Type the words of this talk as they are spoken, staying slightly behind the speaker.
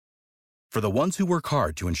For the ones who work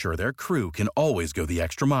hard to ensure their crew can always go the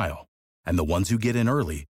extra mile, and the ones who get in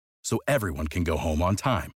early so everyone can go home on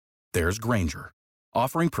time, there's Grainger,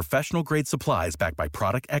 offering professional-grade supplies backed by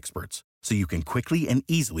product experts so you can quickly and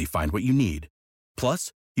easily find what you need.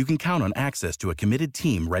 Plus, you can count on access to a committed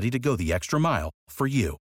team ready to go the extra mile for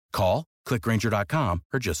you. Call, click Grainger.com,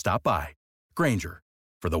 or just stop by. Grainger,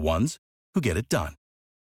 for the ones who get it done.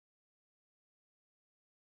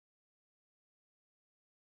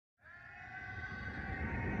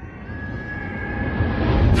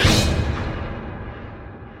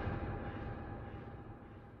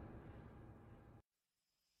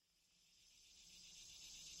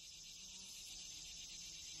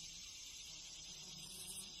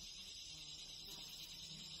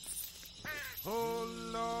 Oh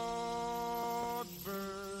Lord,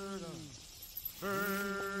 burden,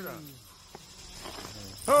 burden.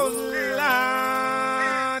 Oh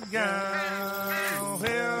Lord, God,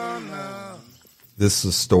 hell no. This is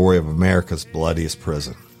a story of America's bloodiest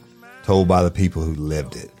prison, told by the people who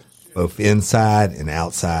lived it, both inside and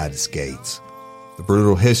outside its gates. The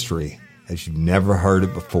brutal history as you've never heard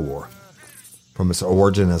it before, from its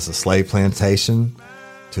origin as a slave plantation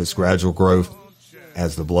to its gradual growth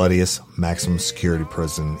as the bloodiest maximum security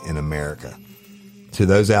prison in America. To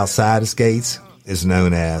those outside its gates, is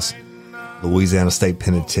known as Louisiana State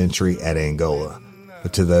Penitentiary at Angola,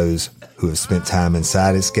 but to those who have spent time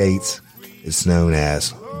inside its gates, it's known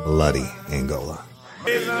as Bloody Angola.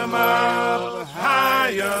 Raise 'em up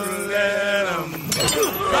higher, let 'em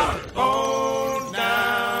drop on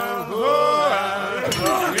down.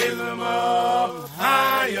 Oh, raise 'em up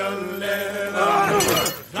higher, let 'em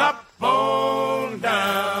drop on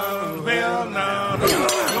down. Well, now,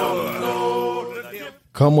 don't know the difference.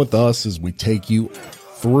 Come with us as we take you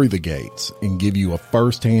through the gates and give you a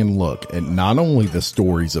first-hand look at not only the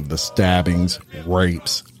stories of the stabbings,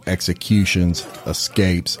 rapes, executions,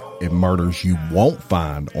 escapes, and murders you won't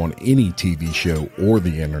find on any TV show or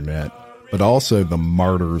the internet, but also the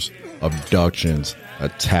murders, abductions,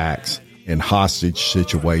 attacks, and hostage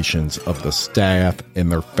situations of the staff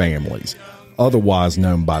and their families, otherwise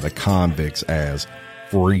known by the convicts as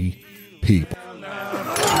free people.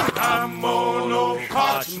 I'm on no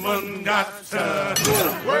parchment, got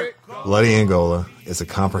to work. Bloody Angola is a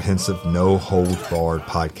comprehensive, no-holds-barred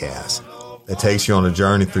podcast that takes you on a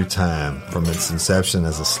journey through time from its inception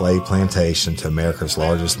as a slave plantation to America's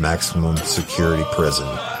largest maximum security prison,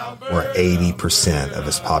 where 80% of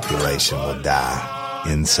its population will die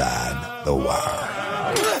inside the wire.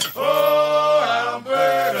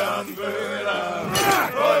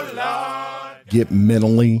 Get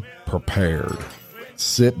mentally prepared.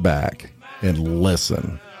 Sit back and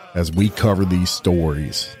listen as we cover these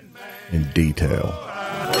stories in detail.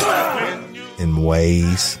 In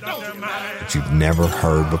ways that you've never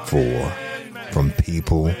heard before from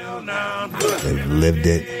people that lived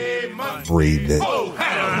it, breathed it,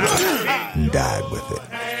 and died with it.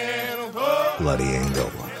 Bloody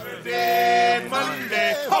Angola.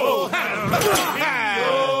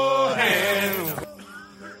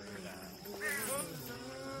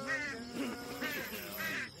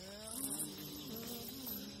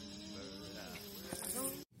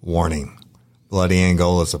 Warning. Bloody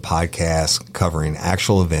Angola is a podcast covering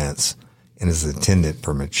actual events and is intended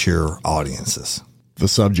for mature audiences. The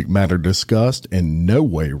subject matter discussed in no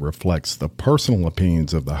way reflects the personal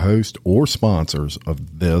opinions of the host or sponsors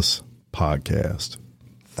of this podcast.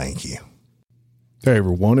 Thank you. Hey,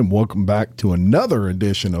 everyone, and welcome back to another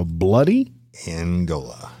edition of Bloody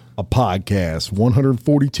Angola, a podcast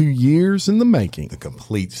 142 years in the making. the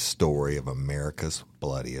complete story of America's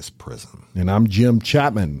bloodiest prison. And I'm Jim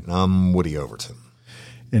Chapman. And I'm Woody Overton.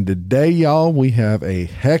 And today, y'all, we have a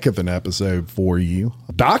heck of an episode for you.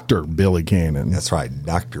 Dr. Billy Cannon. That's right,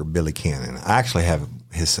 Dr. Billy Cannon. I actually have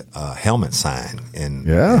his helmet sign in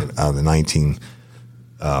the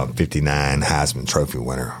 1959 Heisman Trophy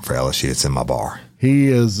winner for LSU. It's in my bar. He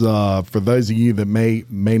is, for those of you that may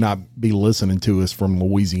not be listening to us from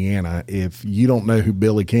Louisiana, if you don't know who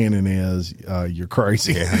Billy Cannon is, you're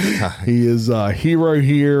crazy. Yeah. He is a hero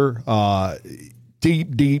here,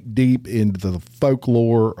 deep into the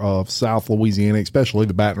folklore of South Louisiana, especially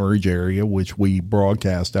the Baton Rouge area, which we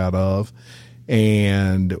broadcast out of.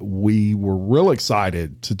 And we were real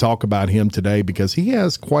excited to talk about him today because he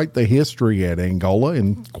has quite the history at Angola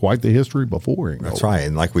and quite the history before Angola. That's right.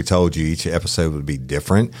 And like we told you, each episode would be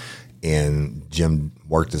different. And Jim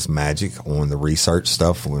worked his magic on the research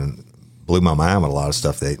stuff when blew my mind with a lot of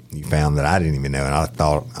stuff that you found that I didn't even know. And I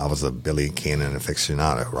thought I was a Billy Cannon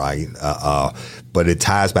aficionado, right? But it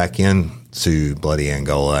ties back in to Bloody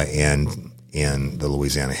Angola. And in the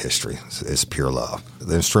Louisiana history. It's pure love.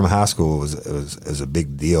 The Extrema High School was a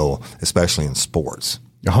big deal, especially in sports.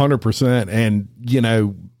 100%. And, you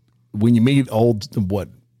know, when you meet what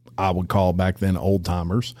I would call back then old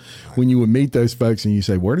timers, when you would meet those folks and you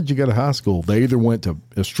say, where did you go to high school? They either went to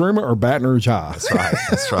Extrema or Baton Rouge High. That's right.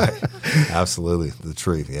 That's right. Absolutely. The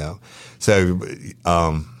truth. Yeah. So,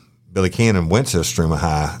 Billy Cannon went to Extrema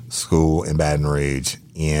High School in Baton Rouge,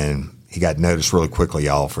 and he got noticed really quickly,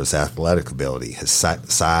 y'all, for his athletic ability, his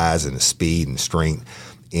size and his speed and strength.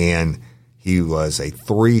 And he was a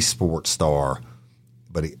 3-sport star,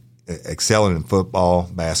 but he excelling in football,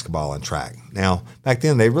 basketball, and track. Now, back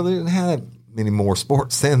then, they really didn't have many more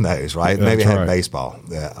sports than those, right? Maybe had baseball.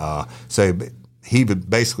 So he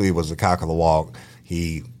basically was a cock of the walk.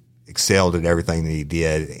 He excelled at everything that he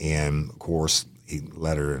did, and, of course, he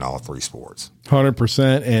lettered in all 3 sports.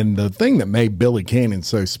 100%. And the thing that made Billy Cannon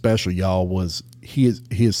so special, y'all, was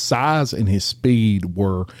his size and his speed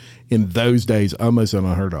were in those days almost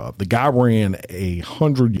unheard of. The guy ran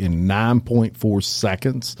 109.4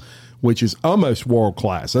 seconds, which is almost world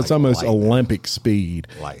class. That's like almost Olympic speed.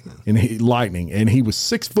 Lightning. And he was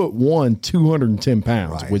 6'1", 210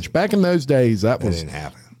 pounds, right. Which back in those days that didn't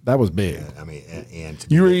happen. That was big. Yeah, I mean, and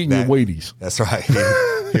you were eating your Wheaties. That's right.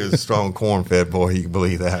 He was a strong corn-fed boy. You can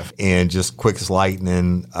believe that. And just quick as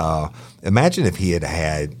lightning. Imagine if he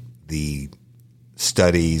had the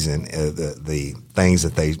studies and the things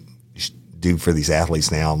that they do for these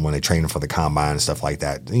athletes now when they train them for the combine and stuff like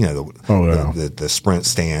that. You know, the sprint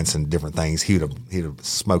stance and different things. He'd have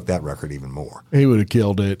smoked that record even more. He would have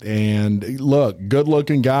killed it. And look, good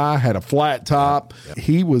looking guy, had a flat top. Yep.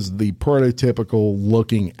 He was the prototypical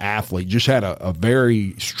looking athlete. Just had a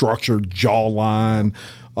very structured jawline.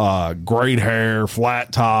 Great hair,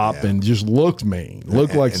 flat top, and just looked mean.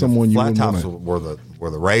 Looked like someone you wouldn't want to. Flat tops were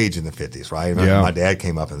the rage in the 50s, right? My dad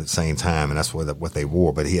came up at the same time, and that's what they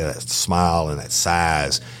wore. But he had that smile and that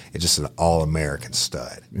size. It's just an all-American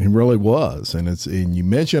stud. He really was, and you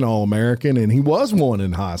mentioned all-American, and he was one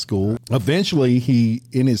in high school. Eventually,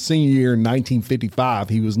 in his senior year in 1955,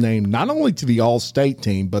 he was named not only to the All-State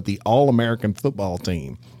team but the All-American football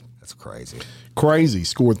team. That's crazy.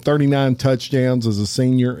 Scored 39 touchdowns as a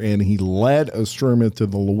senior, and he led Extrema to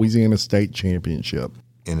the Louisiana State Championship.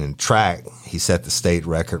 And in track, he set the state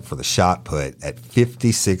record for the shot put at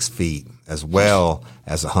 56 feet, as well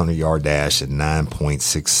as a 100-yard dash at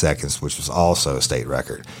 9.6 seconds, which was also a state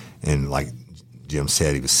record. And like Jim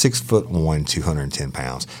said, he was 6'1", 210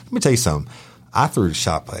 pounds. Let me tell you something. I threw the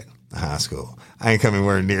shot put in high school. I ain't coming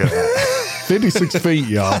anywhere near that. 56 feet,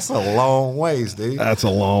 y'all. That's a long ways, dude. That's a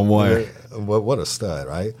long way. What a stud,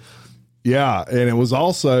 right? Yeah, and it was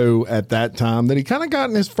also at that time that he kind of got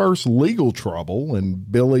in his first legal trouble.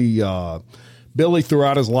 And Billy,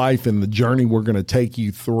 throughout his life and the journey we're going to take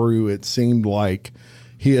you through, it seemed like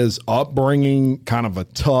his upbringing, kind of a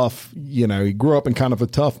tough, he grew up in kind of a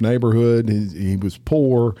tough neighborhood. He was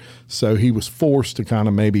poor, so he was forced to kind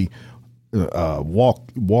of maybe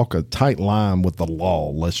walk a tight line with the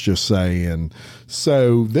law, let's just say. And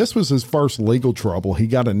so this was his first legal trouble. He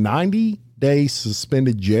got a 90-day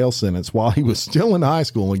suspended jail sentence while he was still in high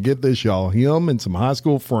school. And get this, y'all, him and some high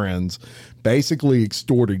school friends basically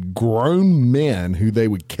extorted grown men who they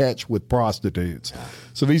would catch with prostitutes.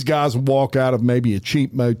 So these guys would walk out of maybe a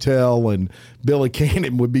cheap motel, and Billy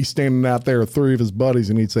Cannon would be standing out there with 3 of his buddies,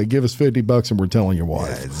 and he'd say, give us $50 and we're telling your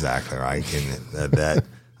wife. Yeah, exactly right. And that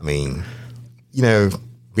I mean,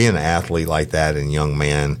 being an athlete like that and young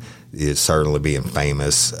man is certainly being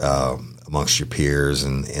famous amongst your peers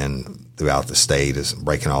and throughout the state is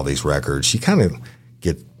breaking all these records. You kind of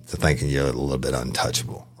get to thinking you're a little bit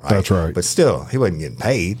untouchable, right? That's right. But still, he wasn't getting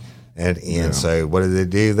paid. And so what did they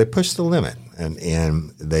do? They pushed the limit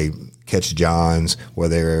and they catch Johns where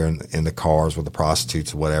they're in the cars with the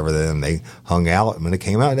prostitutes or whatever. Then they hung out, and when they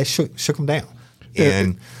came out, they shook them down.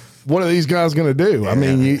 And what are these guys going to do? Yeah. I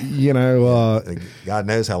mean, God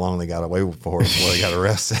knows how long they got away for before they got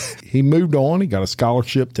arrested. He moved on. He got a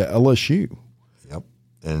scholarship to LSU. Yep.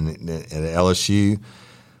 And at LSU,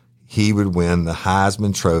 he would win the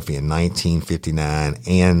Heisman Trophy in 1959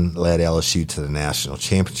 and led LSU to the national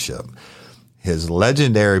championship. His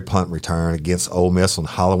legendary punt return against Ole Miss on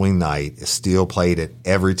Halloween night is still played at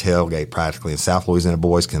every tailgate practically, and South Louisiana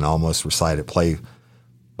boys can almost recite it play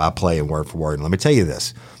by play and word for word. And let me tell you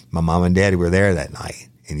this. My mom and daddy were there that night,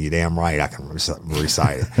 and you're damn right I can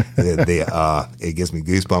recite it. It gives me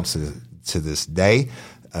goosebumps to this day.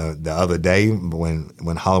 The other day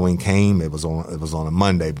when Halloween came, it was on a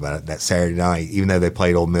Monday, but that Saturday night, even though they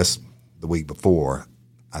played Ole Miss the week before,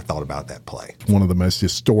 I thought about that play. One of the most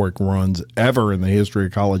historic runs ever in the history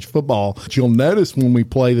of college football. But you'll notice when we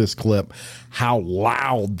play this clip how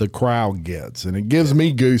loud the crowd gets. And it gives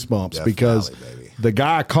me goosebumps because the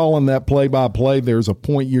guy calling that play-by-play, there's a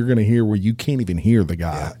point you're going to hear where you can't even hear the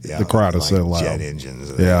guy. The crowd is so loud. Jet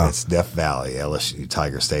engines. Yeah. It's Death Valley, LSU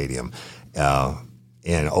Tiger Stadium.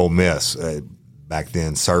 And Ole Miss, back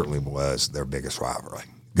then, certainly was their biggest rivalry.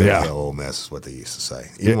 Go to hell, Ole Miss is what they used to say,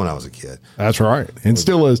 even when I was a kid. That's right, and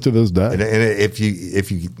still is to this day. And if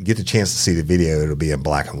you get the chance to see the video, it'll be in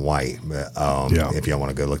black and white. But, if y'all want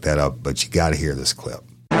to go look that up, but you got to hear this clip.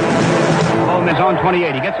 Home is on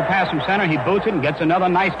 28. He gets a pass from center. He boots it and gets another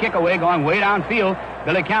nice kick away, going way downfield.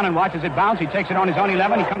 Billy Cannon watches it bounce. He takes it on his own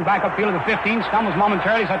 11. He comes back upfield to the 15, stumbles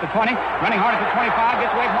momentarily. He's at the 20, running hard at the 25,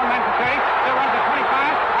 gets away from one man for 30, still runs at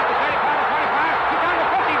 25, at the 35 to 25. He's down to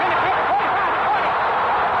 50. He's in the 45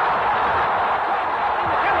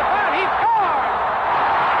 to 40. He scored!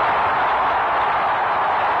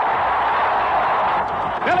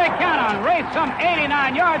 Billy Cannon raced some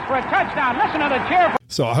 89 yards for a touchdown. Listen to the cheer.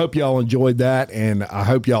 So I hope y'all enjoyed that, and I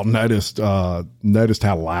hope y'all noticed how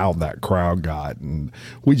loud that crowd got, and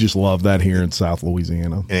we just love that here in South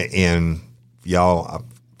Louisiana. And y'all,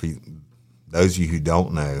 for those of you who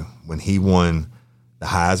don't know, when he won the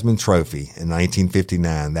Heisman Trophy in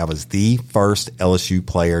 1959, that was the first LSU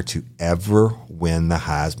player to ever win the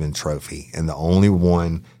Heisman Trophy, and the only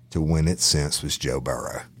one to win it since was Joe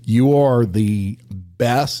Burrow. You are the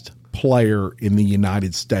best player in the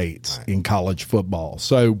United States in college football.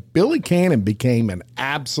 So Billy Cannon became an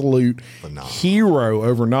absolute hero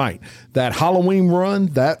overnight. That Halloween run,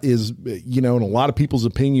 that is, in a lot of people's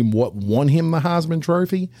opinion, what won him the Heisman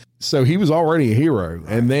Trophy. So he was already a hero. Right.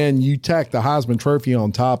 And then you tack the Heisman Trophy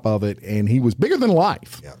on top of it, and he was bigger than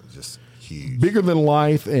life. Yeah, just huge. Bigger than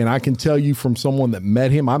life. And I can tell you from someone that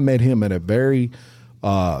met him, I met him at a very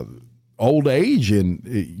old age,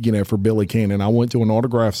 and for Billy Cannon, I went to an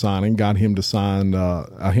autograph signing, got him to sign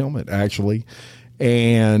a helmet actually,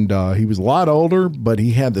 and he was a lot older, but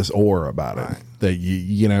he had this aura about it that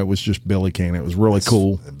it was just Billy Cannon. It was really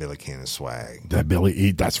cool. The Billy Cannon swag.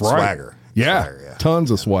 That's right. Swagger. Yeah,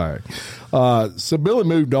 tons of swag. So Billy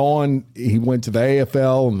moved on. He went to the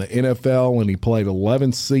AFL and the NFL, and he played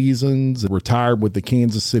 11 seasons. Retired with the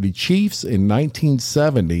Kansas City Chiefs in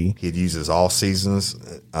 1970. He'd use his all seasons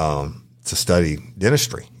to study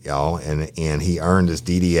dentistry, y'all, and he earned his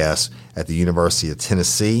DDS at the University of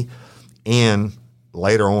Tennessee, and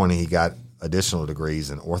later on he got additional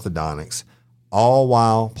degrees in orthodontics, all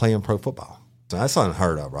while playing pro football. So that's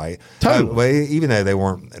unheard of, right? Totally. Even though they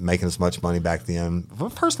weren't making as much money back then.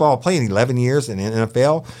 First of all, playing 11 years in the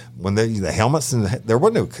NFL, when the helmets, and there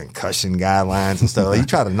were no concussion guidelines and stuff. You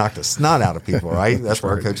try to knock the snot out of people, right? That's what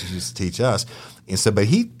our coaches used to teach us. And so, but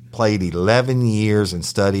he played 11 years and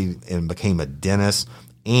studied and became a dentist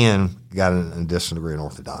and got an additional degree in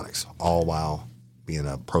orthodontics, all while being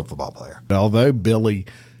a pro football player. Although Billy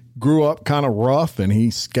grew up kind of rough and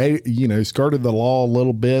he skirted the law a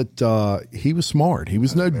little bit, he was smart. He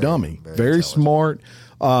was no dummy. Very smart.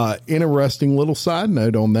 Interesting little side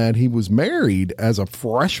note on that. He was married as a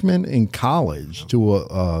freshman in college to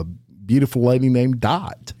a beautiful lady named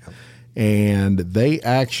Dot. Yep. And they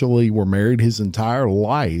actually were married his entire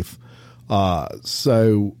life.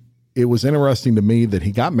 So it was interesting to me that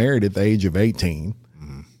he got married at the age of 18.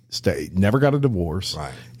 Never got a divorce.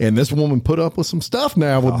 Right. And this woman put up with some stuff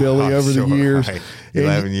now with Billy over the years. Right.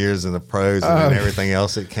 11 years in the pros and then everything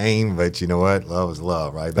else that came. But you know what? Love is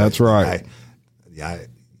love, right? That's right. I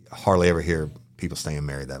hardly ever hear people staying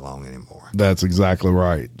married that long anymore. That's exactly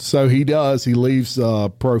right. So he does. He leaves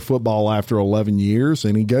pro football after 11 years,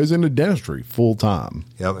 and he goes into dentistry full time.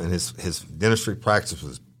 Yep, and his dentistry practice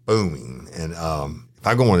was booming. And if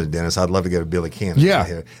I go into the dentist, I'd love to go to Billy Cannon.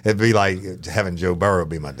 Yeah. It'd be like having Joe Burrow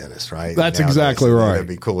be my dentist, right? That's exactly right. That'd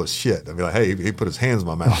be cool as shit. I'd be like, hey, he put his hands in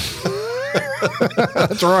my mouth.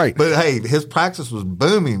 That's right. But hey, his practice was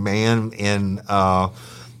booming, man. And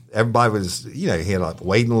everybody was, he had a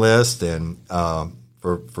waiting list and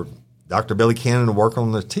for Dr. Billy Cannon to work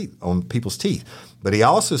on people's teeth. But he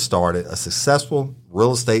also started a successful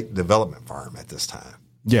real estate development firm at this time.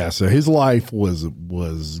 Yeah, so his life was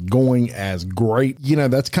going as great.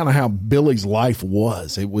 That's kind of how Billy's life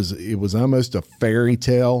was. It was almost a fairy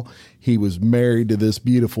tale. He was married to this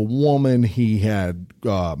beautiful woman. He had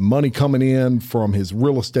money coming in from his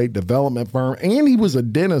real estate development firm, and he was a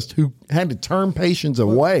dentist who had to turn patients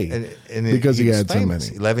away because he had famous.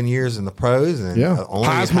 so many. 11 years in the pros, and only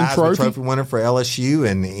Heisman Trophy winner for LSU,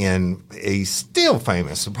 and he's still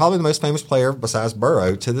famous. Probably the most famous player besides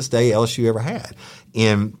Burrow to this day LSU ever had.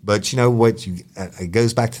 But you know what? It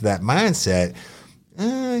goes back to that mindset.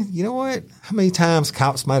 You know what? How many times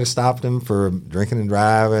cops might have stopped him for drinking and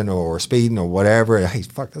driving or speeding or whatever? Hey,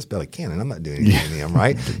 fuck, that's Billy Cannon. I'm not doing anything to him,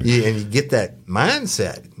 right? And you get that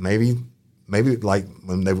mindset. Maybe like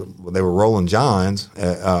when they were rolling Johns,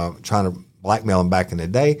 trying to blackmail him back in the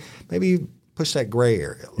day. Maybe push that gray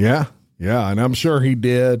area. Yeah, and I'm sure he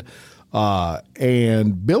did.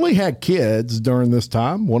 And Billy had kids during this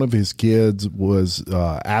time. One of his kids was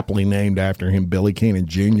aptly named after him, Billy Cannon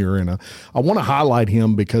Jr. And I want to highlight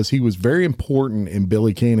him because he was very important in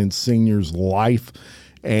Billy Cannon Sr.'s life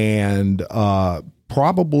and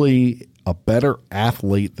probably a better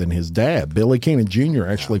athlete than his dad. Billy Cannon Jr.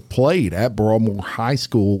 actually played at Broadmoor High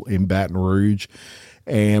School in Baton Rouge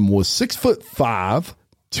and was 6'5",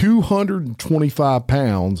 225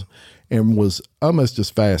 pounds, and was almost as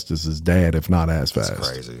fast as his dad, if not as fast. That's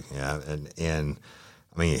crazy, yeah. And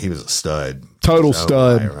I mean, he was a stud, total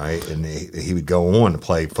stud, right? And he would go on to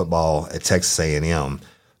play football at Texas A&M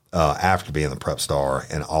after being the prep star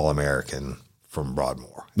and All-American from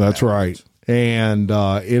Broadmoor. That's right. And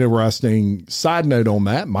interesting side note on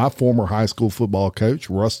that: my former high school football coach,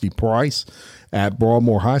 Rusty Price, at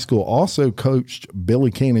Broadmoor High School, also coached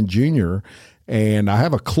Billy Cannon Jr. And I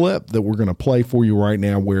have a clip that we're going to play for you right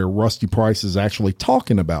now where Rusty Price is actually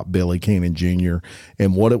talking about Billy Cannon Jr.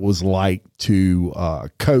 and what it was like to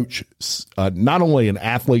coach not only an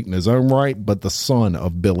athlete in his own right, but the son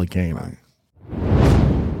of Billy Cannon.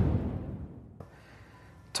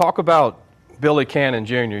 Talk about Billy Cannon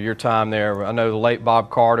Jr., your time there. I know the late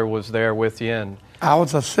Bob Carter was there with you. And I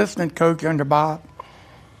was assistant coach under Bob,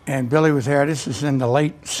 and Billy was there. This is in the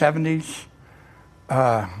late 70s.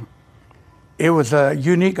 It was a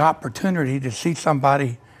unique opportunity to see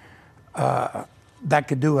somebody that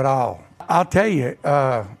could do it all. I'll tell you,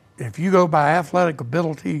 if you go by athletic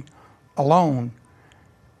ability alone,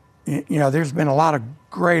 you know, there's been a lot of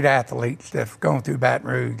great athletes that have gone through Baton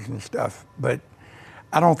Rouge and stuff, but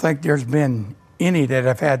I don't think there's been any that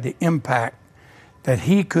have had the impact that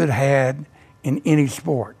he could have had in any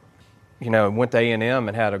sport. You know, went to A&M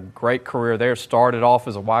and had a great career there, started off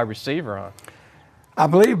as a wide receiver, huh? I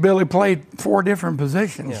believe Billy played 4 different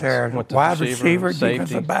positions there. Wide receiver, safety,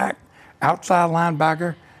 defensive back, outside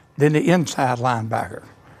linebacker, then the inside linebacker.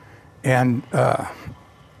 And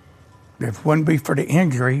if it wouldn't be for the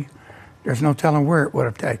injury, there's no telling where it would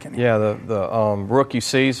have taken him. Yeah, the rookie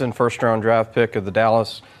season, first-round draft pick of the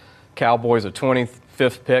Dallas Cowboys, a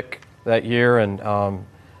 25th pick that year, and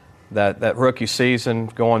that rookie season,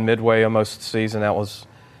 going midway almost the season, that was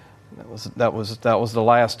the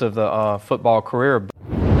last of the football career.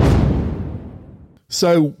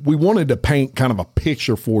 So we wanted to paint kind of a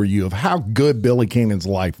picture for you of how good Billy Cannon's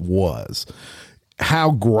life was,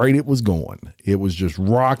 how great it was going. It was just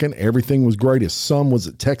rocking. Everything was great. His son was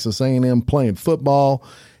at Texas A&M playing football,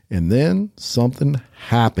 and then something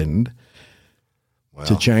happened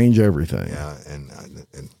to change everything. Yeah, and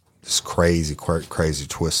this crazy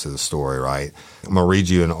twist to the story, right? I'm going to read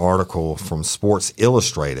you an article from Sports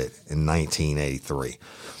Illustrated in 1983.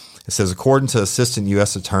 It says, according to Assistant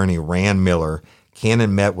U.S. Attorney Rand Miller,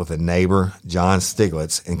 Cannon met with a neighbor, John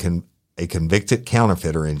Stiglitz, and a convicted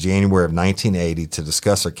counterfeiter in January of 1980 to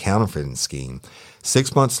discuss a counterfeiting scheme.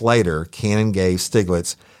 6 months later, Cannon gave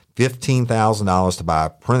Stiglitz $15,000 to buy a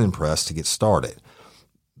printing press to get started.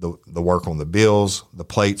 The work on the bills, the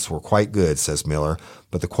plates were quite good, says Miller,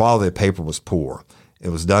 but the quality of paper was poor. It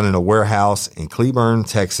was done in a warehouse in Cleburne,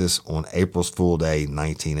 Texas on April's Fool Day,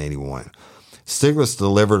 1981. Stiglitz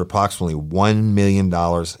delivered approximately $1 million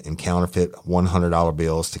in counterfeit $100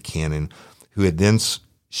 bills to Cannon, who had then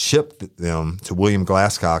shipped them to William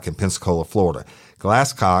Glasscock in Pensacola, Florida.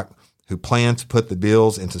 Glasscock, who planned to put the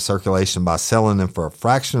bills into circulation by selling them for a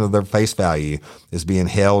fraction of their face value, is being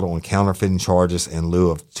held on counterfeiting charges in lieu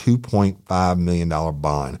of $2.5 million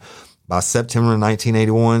bond. By September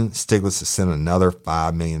 1981, Stiglitz has sent another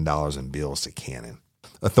 $5 million in bills to Cannon.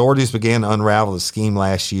 Authorities began to unravel the scheme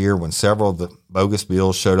last year when several of the bogus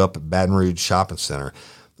bills showed up at Baton Rouge Shopping Center.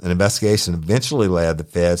 An investigation eventually led the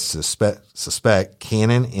feds to suspect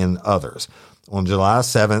Cannon and others. On July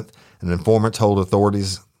 7th, an informant told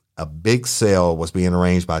authorities a big sale was being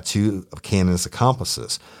arranged by 2 of Cannon's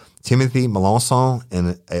accomplices, Timothy Melanson,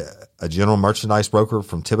 and a general merchandise broker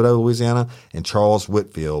from Thibodaux, Louisiana, and Charles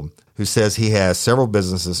Whitfield, who says he has several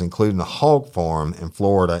businesses, including a hog farm in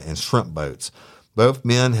Florida and shrimp boats. Both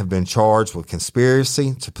men have been charged with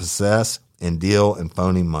conspiracy to possess and deal in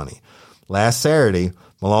phony money. Last Saturday,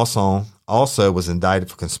 Melanson also was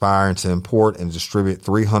indicted for conspiring to import and distribute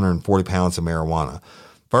 340 pounds of marijuana.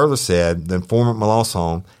 Further said, the informant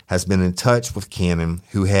Melanson has been in touch with Cannon,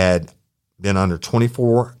 who had been under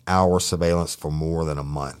 24-hour surveillance for more than a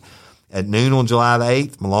month. At noon on July the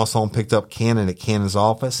 8th, Melanson picked up Cannon at Cannon's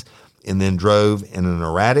office and then drove in an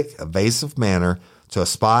erratic, evasive manner to a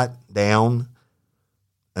spot down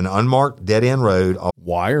an unmarked dead-end road.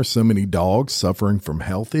 Why are so many dogs suffering from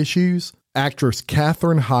health issues? Actress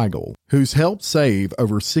Katherine Heigl, who's helped save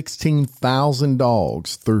over 16,000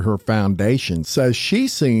 dogs through her foundation, says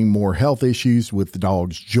she's seeing more health issues with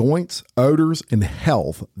dogs' joints, odors, and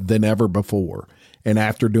health than ever before. And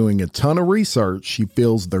after doing a ton of research, she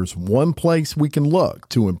feels there's one place we can look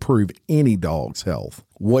to improve any dog's health.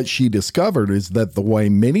 What she discovered is that the way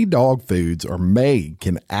many dog foods are made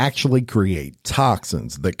can actually create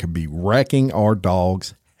toxins that could be wrecking our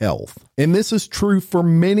dog's health. And this is true for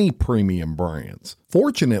many premium brands.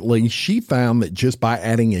 Fortunately, she found that just by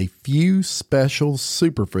adding a few special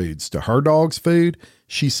superfoods to her dog's food,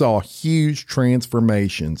 she saw huge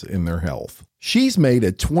transformations in their health. She's made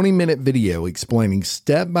a 20-minute video explaining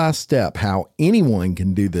step by step how anyone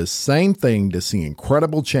can do this same thing to see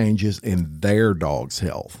incredible changes in their dog's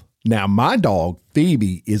health. Now, my dog,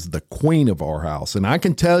 Phoebe, is the queen of our house, and I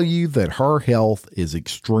can tell you that her health is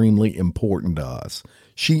extremely important to us.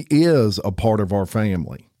 She is a part of our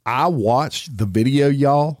family. I watched the video,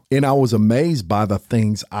 y'all, and I was amazed by the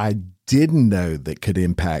things I didn't know that could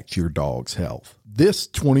impact your dog's health. This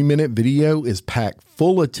 20-minute video is packed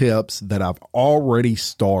full of tips that I've already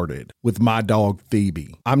started with my dog,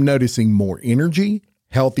 Phoebe. I'm noticing more energy,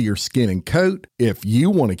 healthier skin and coat. If you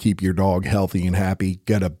want to keep your dog healthy and happy,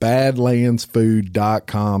 go to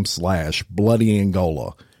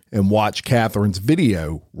badlandsfood.com/bloodyangola and watch Catherine's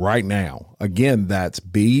video right now. Again, that's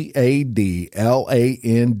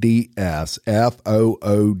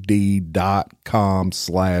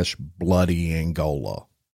badlandsfood.com/bloodyangola.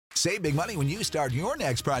 Save big money when you start your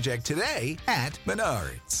next project today at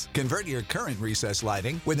Menards. Convert your current recessed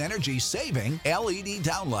lighting with energy-saving LED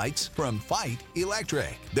downlights from Fight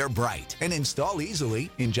Electric. They're bright and install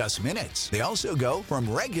easily in just minutes. They also go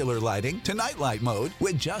from regular lighting to nightlight mode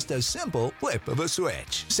with just a simple flip of a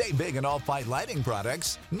switch. Save big on all Fight lighting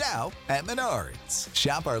products now at Menards.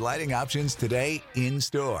 Shop our lighting options today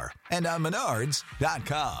in-store and on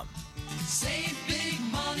Menards.com. Save big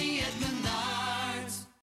money at Menards.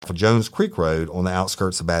 For Jones Creek Road on the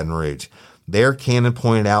outskirts of Baton Rouge. There, Cannon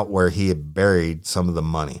pointed out where he had buried some of the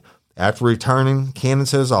money. After returning Cannon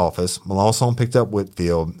to his office, Melanson picked up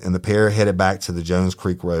Whitfield, and the pair headed back to the Jones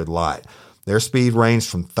Creek Road lot. Their speed ranged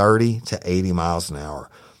from 30 to 80 miles an hour.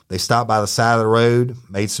 They stopped by the side of the road,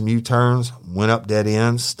 made some U-turns, went up dead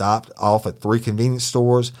ends, stopped off at 3 convenience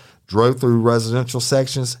stores, drove through residential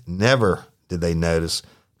sections. Never did they notice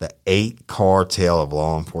the 8-car tail of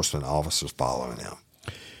law enforcement officers following them.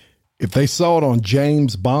 If they saw it on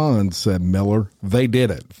James Bond, said Miller, they did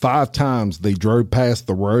it. 5 times they drove past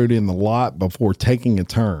the road in the lot before taking a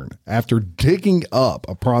turn. After digging up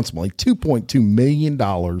approximately $2.2 million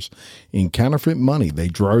in counterfeit money, they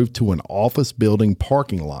drove to an office building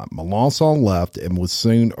parking lot. Melanson left and was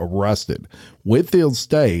soon arrested. Whitfield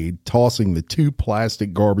stayed, tossing the 2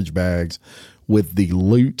 plastic garbage bags with the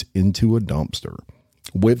loot into a dumpster.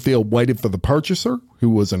 Whitfield waited for the purchaser, who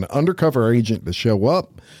was an undercover agent, to show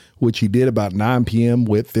up, which he did about 9 p.m.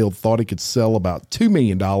 Whitfield thought he could sell about $2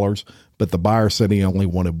 million, but the buyer said he only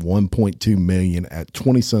wanted $1.2 million at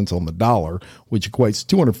 20 cents on the dollar, which equates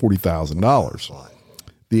 $240,000.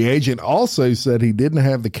 The agent also said he didn't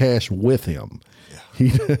have the cash with him.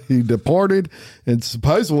 He departed and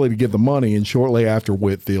supposedly to get the money, and shortly after,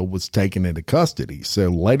 Whitfield was taken into custody. So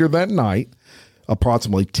later that night,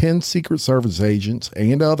 approximately 10 Secret Service agents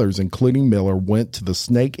and others, including Miller, went to the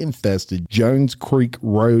snake-infested Jones Creek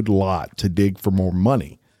Road lot to dig for more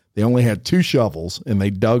money. They only had 2 shovels, and they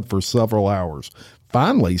dug for several hours.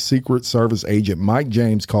 Finally, Secret Service agent Mike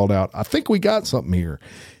James called out, "I think we got something here."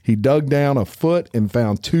 He dug down a foot and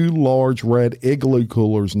found 2 large red Igloo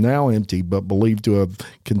coolers, now empty, but believed to have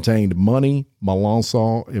contained money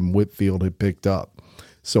Melanson and Whitfield had picked up.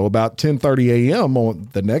 So about 10:30 a.m. on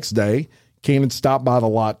the next day, Cannon stopped by the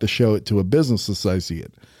lot to show it to a business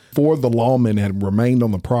associate. 4 of the lawmen had remained on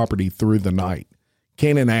the property through the night.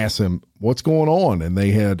 Cannon asked him, "What's going on?" And they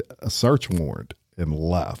had a search warrant and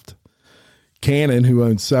left. Cannon, who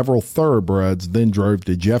owned several thoroughbreds, then drove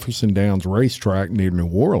to Jefferson Downs Racetrack near New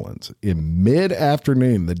Orleans. In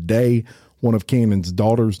mid-afternoon, the day one of Cannon's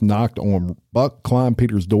daughters knocked on Buck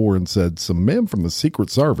Kleinpeter's door and said, "Some men from the Secret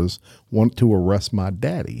Service want to arrest my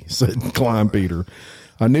daddy," said Kleinpeter.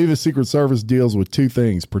 "I knew the Secret Service deals with 2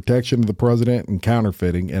 things, protection of the president and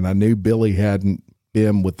counterfeiting, and I knew Billy hadn't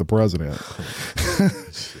been with the president."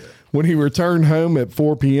 When he returned home at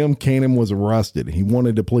 4 p.m., Cannon was arrested. He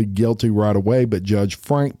wanted to plead guilty right away, but Judge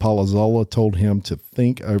Frank Palazzola told him to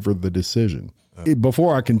think over the decision.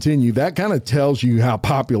 Before I continue, that kind of tells you how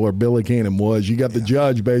popular Billy Cannon was. You got the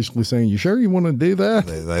judge basically saying, "You sure you want to do that?"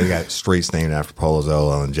 They got streets named after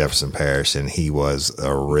Polozola in Jefferson Parish, and he was the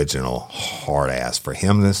original hard ass. For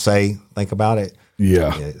him to say, think about it.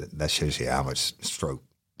 Yeah. That shows you how much stroke.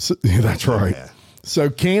 So, that's right. Yeah.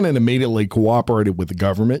 So Cannon immediately cooperated with the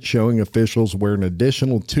government, showing officials where an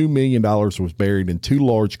additional $2 million was buried in 2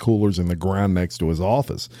 large coolers in the ground next to his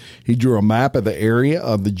office. He drew a map of the area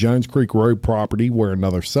of the Jones Creek Road property where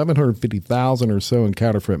another $750,000 or so in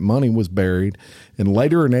counterfeit money was buried. And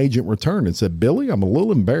later an agent returned and said, "Billy, I'm a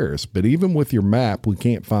little embarrassed, but even with your map, we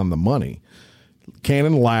can't find the money."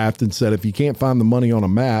 Cannon laughed and said, "If you can't find the money on a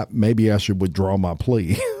map, maybe I should withdraw my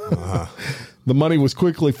plea." The money was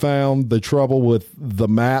quickly found. The trouble with the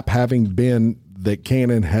map having been that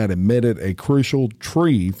Cannon had omitted a crucial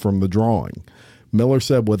tree from the drawing. Miller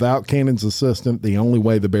said without Cannon's assistance, the only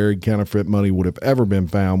way the buried counterfeit money would have ever been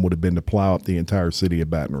found would have been to plow up the entire city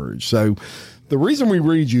of Baton Rouge. So the reason we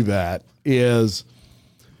read you that is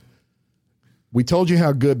we told you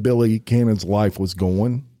how good Billy Cannon's life was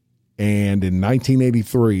going. And in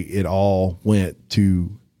 1983, it all went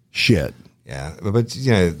to shit. Yeah. But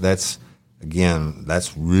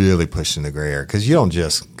that's really pushing the gray area, because you don't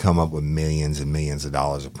just come up with millions and millions of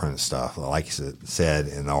dollars of printed stuff. Like you said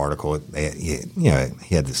in the article, he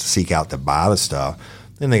had to seek out to buy the stuff.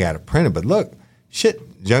 Then they got it printed. But look,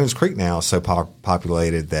 shit, Jones Creek now is so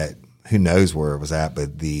populated that who knows where it was at.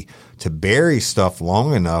 But to bury stuff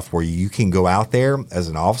long enough where you can go out there as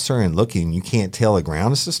an officer and look and you can't tell the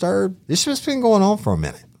ground is disturbed, this has been going on for a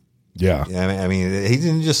minute. Yeah. I mean, he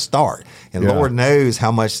didn't just start. And Lord knows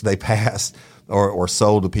how much they passed or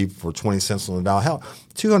sold to people for 20 cents on the dollar. Hell,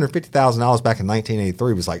 $250,000 back in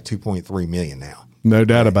 1983 was like $2.3 million now. No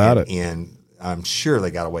doubt about it. And I'm sure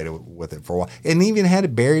they got away with it for a while. And even had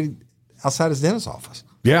it buried outside his dentist's office.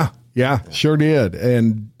 Yeah, sure did.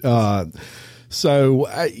 And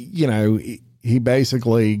he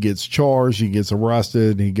basically gets charged. He gets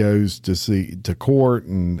arrested. He goes to court,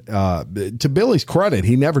 and to Billy's credit,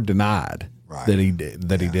 he never denied that he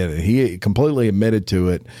did it. He completely admitted to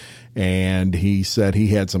it, and he said he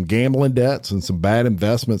had some gambling debts and some bad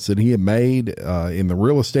investments that he had made in the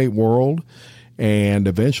real estate world, and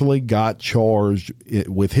eventually got charged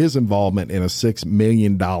with his involvement in a $6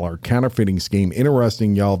 million counterfeiting scheme.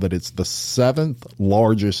 Interesting, y'all, that it's the 7th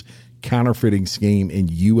largest counterfeiting scheme in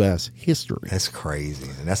U.S. history. That's crazy.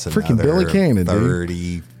 And that's freaking Billy Cannon,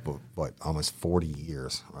 30, almost 40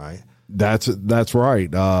 years, right? That's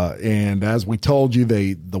right. And as we told you,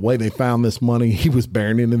 the way they found this money, he was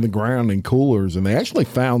burying it in the ground in coolers, and they actually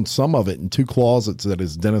found some of it in 2 closets at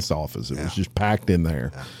his dentist's office. It was just packed in there.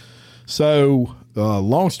 Yeah. So,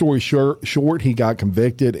 long story short, he got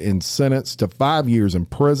convicted and sentenced to 5 years in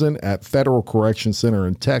prison at Federal Correction Center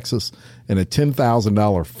in Texas and a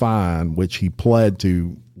 $10,000 fine, which he pled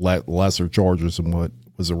to lesser charges than what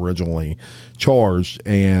was originally charged,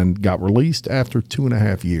 and got released after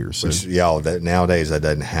 2.5 years. So, nowadays that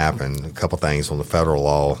doesn't happen. A couple things on the federal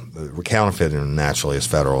law. Counterfeiting naturally is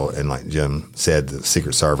federal, and like Jim said, the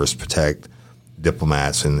Secret Service protect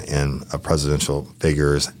diplomats and presidential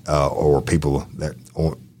figures or people that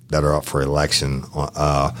are up for election.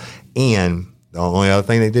 And the only other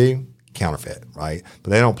thing they do, counterfeit, right? But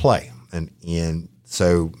they don't play. And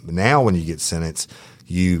so now when you get sentenced,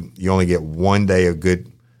 you only get 1 day of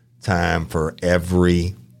good time for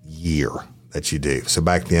every year that you do. So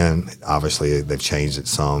back then, obviously, they've changed it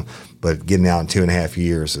some. But getting out in 2.5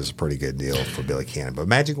 years is a pretty good deal for Billy Cannon. But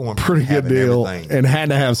Magic One, pretty good deal, and had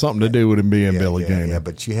to have something to do with him being Billy Cannon. Yeah,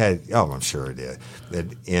 but you had, I'm sure it did.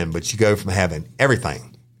 But you go from having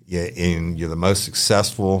everything, and you're the most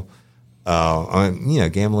successful,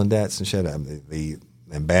 gambling debts and shit.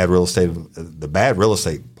 And bad real estate. The bad real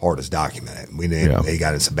estate part is documented. He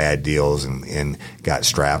got in some bad deals and got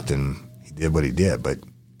strapped, and he did what he did. But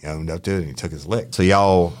he owned up to it, and he took his lick.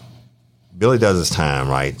 So Billy does his time,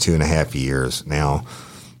 right? 2.5 years. Now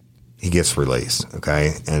he gets released,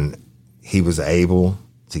 okay? And he was able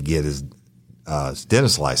to get his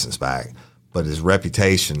dentist license back, but his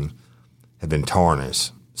reputation had been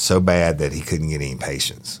tarnished so bad that he couldn't get any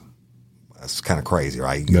patients. That's kind of crazy,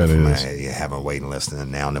 right? You have a waiting list,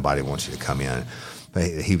 and now nobody wants you to come in. But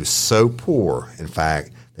he was so poor, in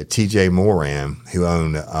fact, that T.J. Moran, who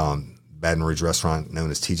owned Baton Rouge restaurant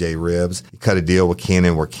known as TJ Ribs, he cut a deal with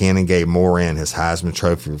Cannon where Cannon gave Moran his Heisman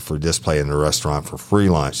Trophy for display in the restaurant for free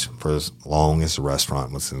lunch for as long as the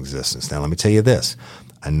restaurant was in existence. Now, let me tell you this.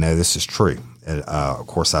 I know this is true. Of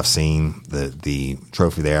course, I've seen the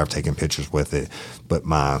trophy there. I've taken pictures with it. But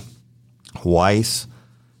my wife's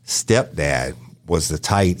stepdad was the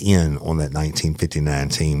tight end on that 1959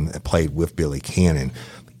 team that played with Billy Cannon.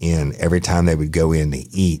 And every time they would go in to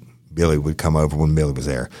eat, Billy would come over when Billy was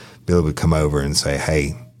there. Billy would come over and say,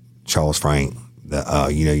 "Hey, Charles Frank,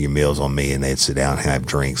 your meal's on me," and they'd sit down and have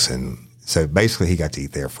drinks. And so basically he got to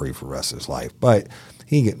eat there free for the rest of his life. But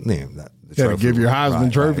he get the trophy, give your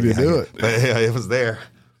Heisman trophy to do it. But yeah, it was there.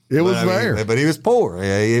 It was there. But he was poor.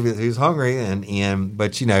 Yeah, he was hungry,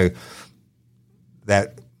 but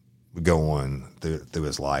that would go on through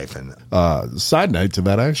his life. And side note to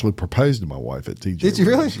that, I actually proposed to my wife at TJ. Did you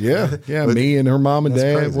really? Yeah. But me and her mom and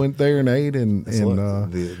dad crazy. went there and ate, and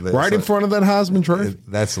right in front of that Heisman trophy.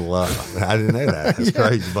 That's love. I didn't know that. That's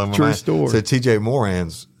crazy. True story. So TJ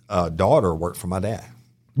Moran's daughter worked for my dad.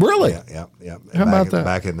 Really? Yeah. How about that?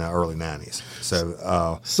 Back in the early 90s.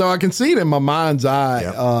 So I can see it in my mind's eye.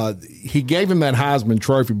 Yep. He gave him that Heisman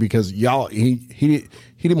trophy because he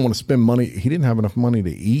didn't want to spend money. He didn't have enough money to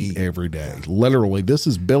eat every day. Literally, this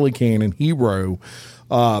is Billy Cannon, hero.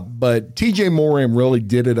 But TJ Moran really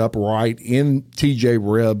did it up right in TJ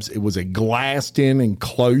Ribs. It was a glassed-in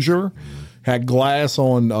enclosure, had glass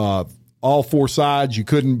on all four sides. You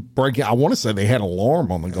couldn't break it. I want to say they had an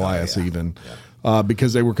alarm on the glass even.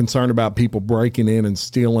 Because they were concerned about people breaking in and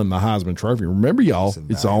stealing the Heisman Trophy. Remember, y'all,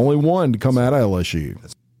 it's the only one to come out of LSU.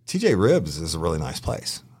 TJ Ribs is a really nice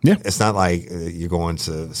place. Yeah. It's not like you're going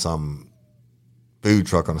to some food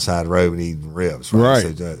truck on the side of the road and eating ribs. Right.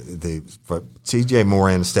 Right. So for TJ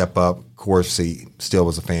Moran to step up, of course, he still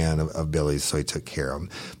was a fan of Billy's, so he took care of him.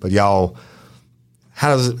 But y'all,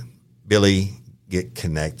 how does Billy get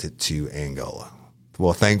connected to Angola?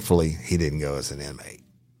 Well, thankfully, he didn't go as an inmate.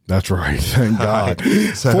 That's right. Thank God.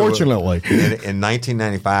 So, fortunately. In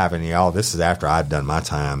 1995, and y'all, this is after I'd done my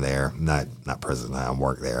time there, not prison time,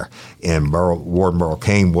 work there. And Warden Burl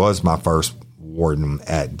Cain was my first warden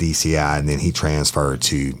at DCI, and then he transferred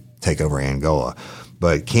to take over Angola.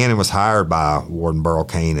 But Cannon was hired by Warden Burl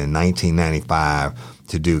Cain in 1995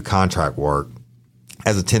 to do contract work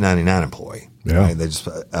as a 1099 employee. Yeah. Right? They just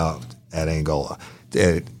at Angola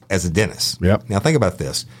as a dentist. Yep. Now think about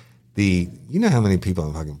this. You know how many people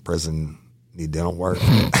in fucking prison need dental work?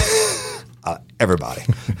 Everybody.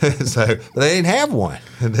 But they didn't have one.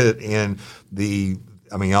 And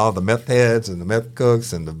all the meth heads and the meth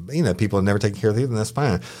cooks and the people that never take care of them, that's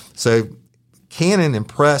fine. So Cannon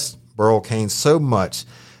impressed Burl Cain so much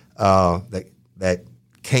that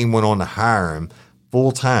Cain went on to hire him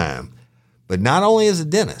full time. But not only as a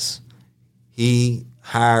dentist, he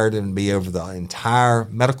hired him to be over the entire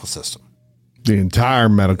medical system. The entire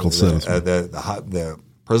medical system. The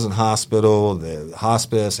prison hospital, the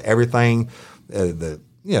hospice, everything.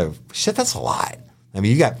 Shit, that's a lot. I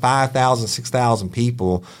mean, you got 5,000, 6,000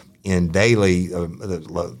 people in daily.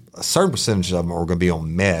 A certain percentage of them are going to be on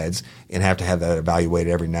meds and have to have that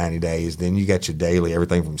evaluated every 90 days. Then you got your daily,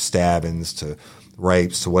 everything from stabbings to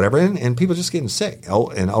rapes to whatever. And people just getting sick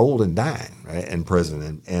old and dying, right, in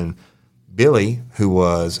prison. And Billy, who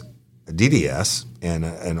was a DDS and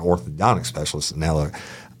an orthodontic specialist. Now, look,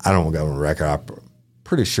 I don't want to go on record. I'm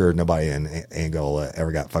pretty sure nobody in Angola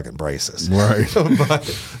ever got fucking braces. Right.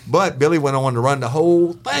 but Billy went on to run the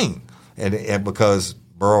whole thing. And because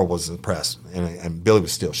Burl was impressed, and Billy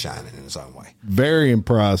was still shining in his own way. Very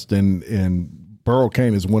impressed. And Burl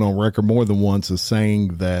Cain has went on record more than once as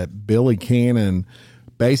saying that Billy Cannon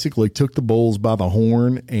basically took the bulls by the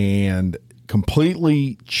horn and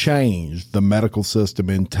completely changed the medical system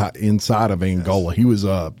inside of Angola. Yes. He was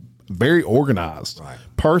a very organized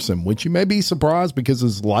person, which you may be surprised because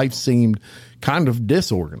his life seemed kind of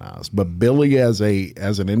disorganized. But Billy, as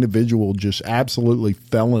an individual, just absolutely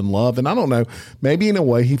fell in love. And I don't know, maybe in a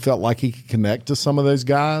way he felt like he could connect to some of those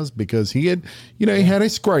guys because he had, he had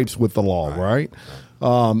his scrapes with the law, right?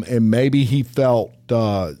 And maybe he felt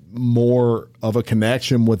more of a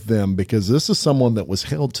connection with them because this is someone that was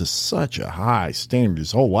held to such a high standard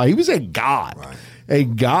his whole life. He was a god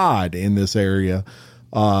in this area.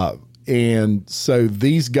 And so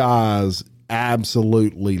these guys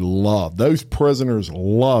absolutely those prisoners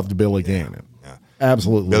loved Billy Cannon. Yeah.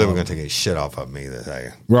 Absolutely. Billy was going to take a shit off of me that day.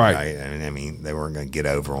 Right. I mean, they weren't going to get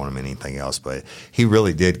over on him anything else, but he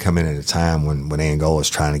really did come in at a time when Angola was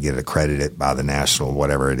trying to get accredited by the national,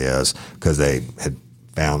 whatever it is, because they had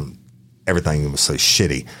found everything was so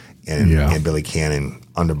shitty. And Billy Cannon,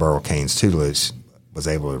 under Burl Cain's tutelage, was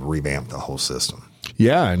able to revamp the whole system.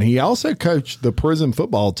 Yeah, and he also coached the prison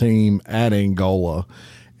football team at Angola.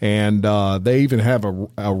 And they even have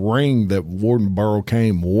a ring that Warden Burl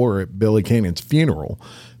Cain wore at Billy Cannon's funeral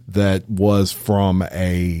that was from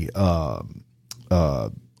a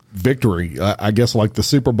victory. I guess like the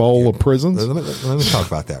Super Bowl of prisons. Let me talk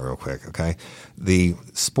about that real quick, okay? The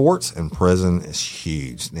sports in prison is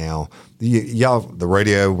huge. Now, the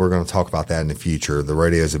radio, we're going to talk about that in the future. The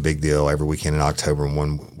radio is a big deal every weekend in October and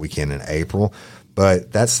one weekend in April,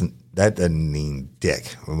 but that doesn't mean dick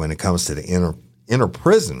when it comes to the inner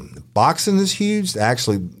prison. Boxing is huge.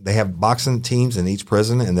 Actually, they have boxing teams in each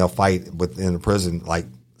prison, and they'll fight within the prison like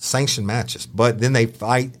sanctioned matches. But then they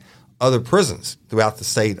fight other prisons throughout the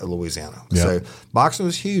state of Louisiana. Yeah. So boxing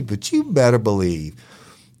was huge, but you better believe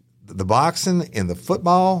the boxing and the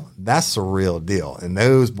football, that's the real deal. And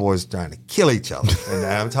those boys trying to kill each other. And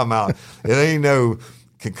I'm talking about it ain't no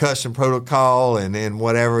concussion protocol and then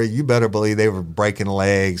whatever. You better believe they were breaking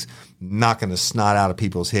legs, knocking the snot out of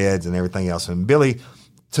people's heads and everything else. And Billy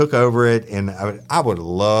took over it, and I would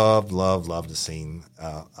love to see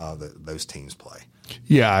those teams play.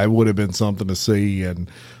 Yeah, it would have been something to see. And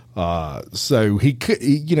so he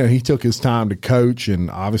took his time to coach, and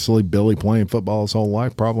obviously Billy playing football his whole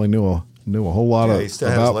life probably knew a whole lot He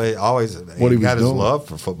still about what he got his doing. love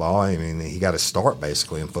for football. I mean, he got his start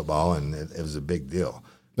basically in football, and it was a big deal.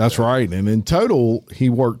 That's right. And in total, he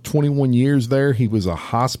worked 21 years there. He was a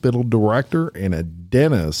hospital director and a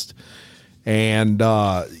dentist. And,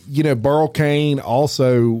 Burl Cain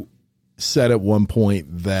also said at one point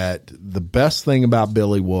that the best thing about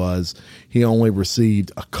Billy was he only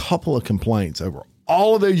received a couple of complaints over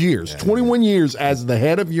all of those years, 21 years as the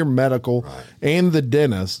head of your medical and the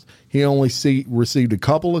dentist. He only received a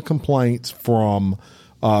couple of complaints from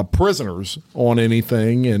prisoners on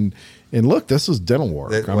anything. And look, this is dental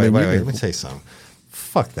work. Wait, let me tell you something.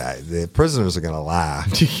 Fuck that. The prisoners are going to lie,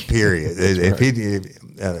 period.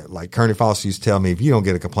 Like Kearney Foster used to tell me, if you don't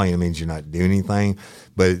get a complaint, it means you're not doing anything.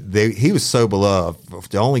 But he was so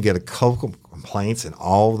beloved. To only get a couple complaints in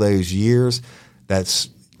all those years, that's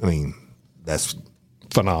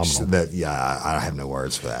phenomenal. I have no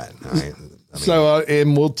words for that.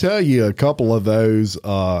 And we'll tell you a couple of those.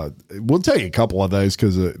 Because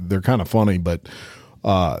they're kind of funny, but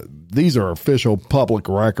these are official public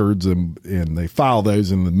records, and they file those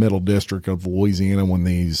in the Middle District of Louisiana when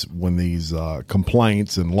these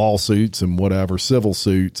complaints and lawsuits and whatever civil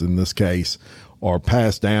suits in this case are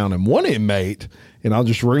passed down. And one inmate, and I'll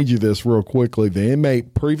just read you this real quickly. The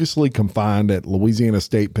inmate previously confined at Louisiana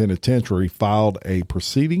State Penitentiary filed a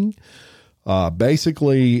proceeding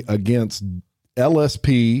basically against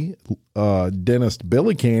LSP dentist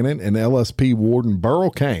Billy Cannon and LSP warden Burl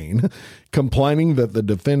Cain, complaining that the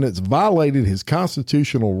defendants violated his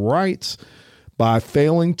constitutional rights by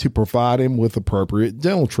failing to provide him with appropriate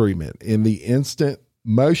dental treatment. In the instant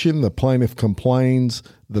motion, the plaintiff complains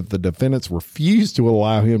that the defendants refused to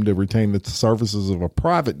allow him to retain the services of a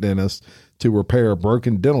private dentist to repair a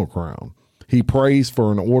broken dental crown. He prays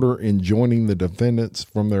for an order enjoining the defendants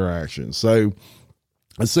from their actions. So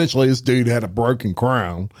essentially, this dude had a broken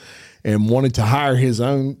crown and wanted to hire his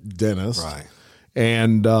own dentist. Right.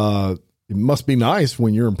 And it must be nice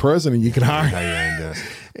when you're in prison and you can hire your own dentist.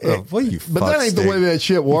 But that ain't the way that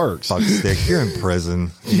shit works. Fuck stick. You're in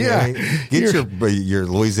prison. Yeah. Get your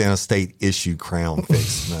Louisiana State issue crown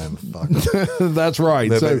fixed, man. Fuck. That's right.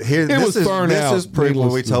 But So here, it was thrown out. This is proof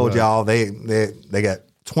what we told y'all. They got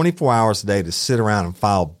 24 hours a day to sit around and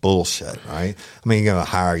file bullshit, right? I mean, you're going to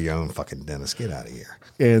hire your own fucking dentist. Get out of here.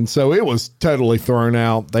 And so it was totally thrown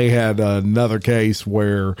out. They had another case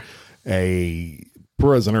where a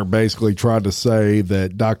prisoner basically tried to say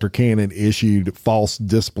that Dr. Cannon issued false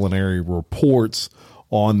disciplinary reports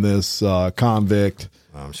on this convict.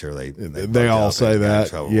 I'm sure they all say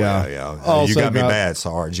that. Yeah. You got me bad,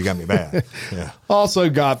 Sarge. You got me bad. Yeah. Also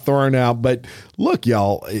got thrown out. But look,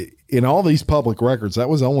 y'all, in all these public records, that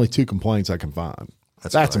was only 2 complaints I can find.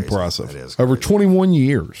 That's impressive. That is over 21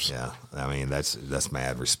 years. Yeah, I mean that's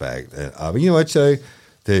mad respect. But you know what, Joe?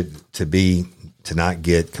 To not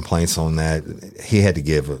get complaints on that, he had to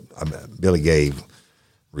give. Billy gave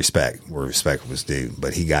respect where respect was due,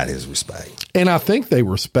 but he got his respect. And I think they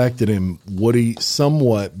respected him, Woody,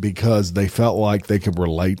 somewhat because they felt like they could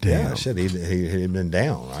relate to him. Yeah, shit, he'd been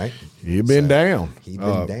down, right? He'd been down. He'd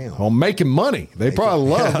been down on making money. They probably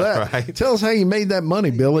love that. Right. Tell us how you made that money,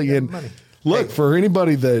 Billy. And look, for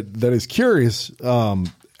anybody that is curious,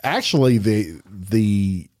 actually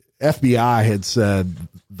the FBI had said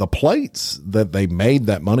the plates that they made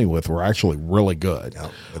that money with were actually really good.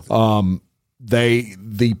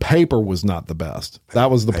 The paper was not the best. That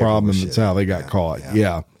was the problem. That's how they got caught.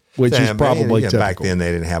 Yeah. Which is probably typical. Back then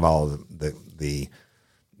they didn't have all the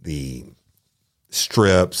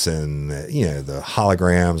strips and the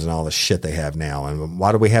holograms and all the shit they have now. And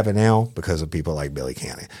why do we have it now? Because of people like Billy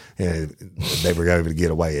Cannon. And they were able to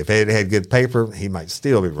get away. If they had good paper, he might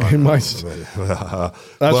still be running. He might.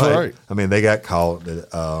 That's right. I mean, they got caught.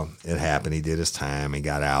 It happened. He did his time. He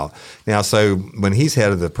got out. Now, so when he's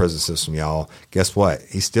head of the prison system, y'all, guess what?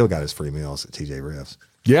 He still got his free meals at TJ Riv's.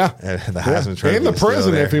 Yeah. The Heisman Trophy and the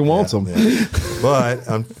president if he wants them. Yeah. But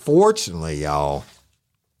unfortunately, y'all,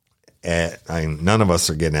 none of us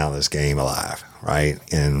are getting out of this game alive, right?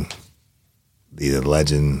 And the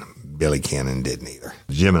legend Billy Cannon didn't either.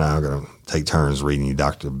 Jim and I are going to take turns reading you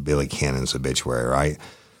Dr. Billy Cannon's obituary, right?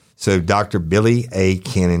 So Dr. Billy A.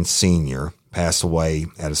 Cannon Sr. passed away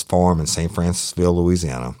at his farm in St. Francisville,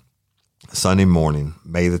 Louisiana, Sunday morning,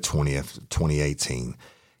 May the 20th, 2018.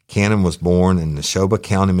 Cannon was born in Neshoba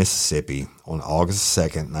County, Mississippi on August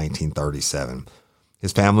 2nd, 1937.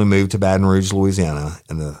 His family moved to Baton Rouge, Louisiana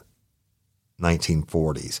in the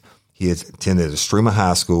 1940s. He attended Estrema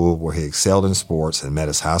High School, where he excelled in sports and met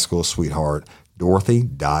his high school sweetheart, Dorothy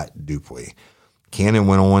Dot Dupuy. Cannon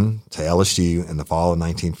went on to LSU in the fall of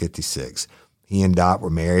 1956. He and Dot were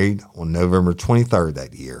married on November 23rd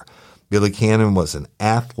that year. Billy Cannon was an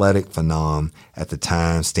athletic phenom at the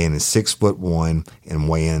time, standing 6'1" and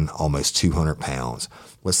weighing almost 200 pounds.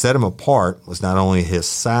 What set him apart was not only his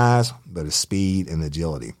size, but his speed and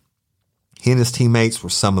agility. He and his teammates were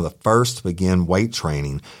some of the first to begin weight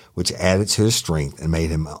training, which added to his strength and made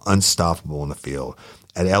him unstoppable in the field.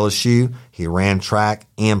 At LSU, he ran track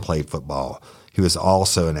and played football. He was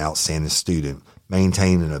also an outstanding student,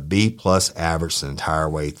 maintaining a B+ average the entire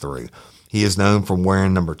way through. He is known for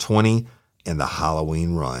wearing number 20 in the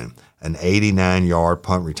Halloween Run, an 89-yard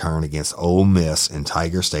punt return against Ole Miss in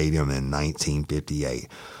Tiger Stadium in 1958.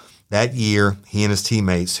 That year, he and his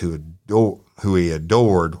teammates who he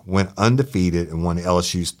adored went undefeated and won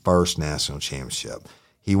LSU's first national championship.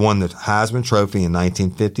 He won the Heisman Trophy in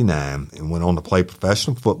 1959 and went on to play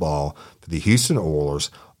professional football for the Houston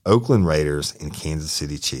Oilers, Oakland Raiders, and Kansas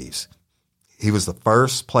City Chiefs. He was the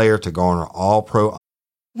first player to garner All-Pro.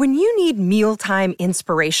 When you need mealtime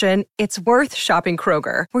inspiration, it's worth shopping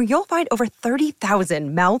Kroger, where you'll find over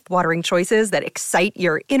 30,000 mouth-watering choices that excite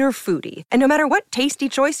your inner foodie. And no matter what tasty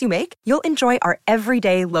choice you make, you'll enjoy our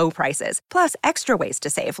everyday low prices, plus extra ways to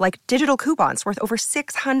save, like digital coupons worth over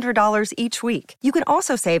 $600 each week. You can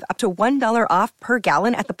also save up to $1 off per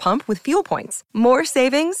gallon at the pump with fuel points. More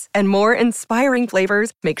savings and more inspiring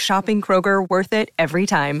flavors make shopping Kroger worth it every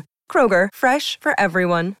time. Kroger, fresh for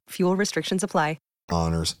everyone. Fuel restrictions apply.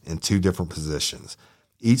 Honors in 2 different positions.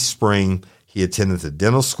 Each spring, he attended the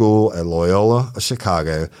dental school at Loyola of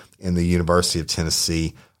Chicago and the University of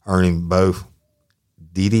Tennessee, earning both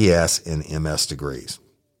DDS and MS degrees.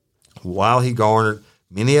 While he garnered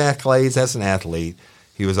many accolades as an athlete,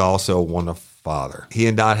 he was also a wonderful father. He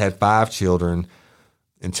and Dot had 5 children,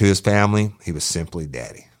 and to his family, he was simply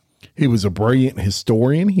daddy. He was a brilliant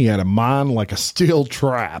historian. He had a mind like a steel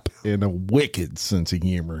trap and a wicked sense of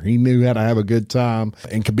humor. He knew how to have a good time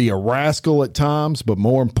and could be a rascal at times, but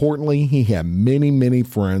more importantly, he had many, many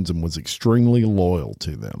friends and was extremely loyal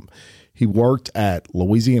to them. He worked at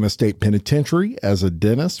Louisiana State Penitentiary as a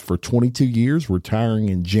dentist for 22 years, retiring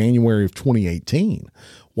in January of 2018.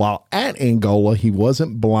 While at Angola, he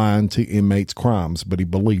wasn't blind to inmates' crimes, but he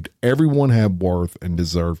believed everyone had worth and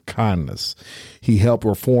deserved kindness. He helped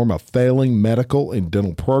reform a failing medical and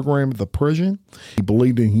dental program at the prison. He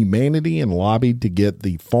believed in humanity and lobbied to get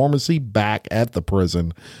the pharmacy back at the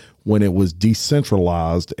prison when it was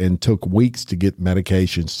decentralized and took weeks to get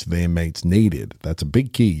medications to the inmates needed. That's a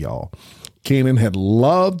big key, y'all. Cannon had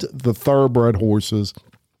loved the thoroughbred horses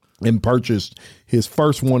and purchased his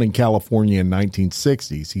first one in California in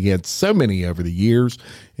 1960s. He had so many over the years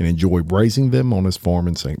and enjoyed raising them on his farm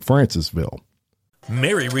in St. Francisville.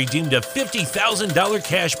 Mary redeemed a $50,000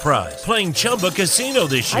 cash prize playing Chumba Casino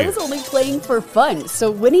this year. I was only playing for fun,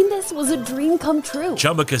 so winning this was a dream come true.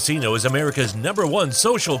 Chumba Casino is America's #1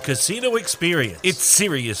 social casino experience. It's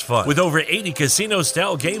serious fun. With over 80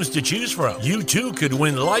 casino-style games to choose from, you too could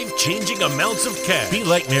win life-changing amounts of cash. Be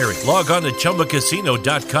like Mary. Log on to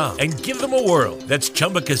ChumbaCasino.com and give them a whirl. That's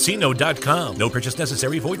ChumbaCasino.com. No purchase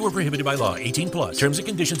necessary. Void where prohibited by law. 18+. Terms and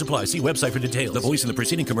conditions apply. See website for details. The voice in the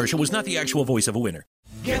preceding commercial was not the actual voice of a winner.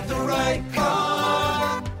 Get the right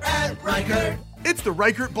car at Reichert. It's the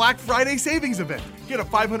Reichert Black Friday Savings Event. Get a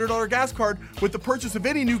 $500 gas card with the purchase of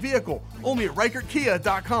any new vehicle, only at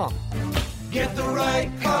ReichertKia.com. Get the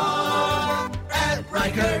right car at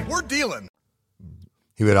Reichert. We're dealing.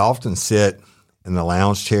 He would often sit in the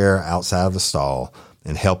lounge chair outside of the stall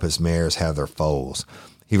and help his mares have their foals.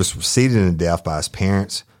 He was preceded in death by his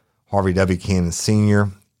parents, Harvey W. Cannon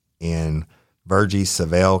Sr. and Virgie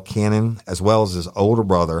Savelle Cannon, as well as his older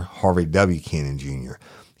brother, Harvey W. Cannon Jr.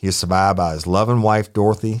 He is survived by his loving wife,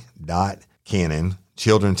 Dorothy Dot Cannon,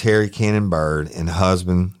 children Terry Cannon Bird, and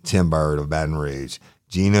husband Tim Bird of Baton Rouge,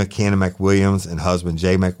 Gina Cannon McWilliams and husband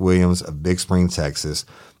Jay McWilliams of Big Spring, Texas,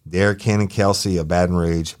 Derek Cannon Kelsey of Baton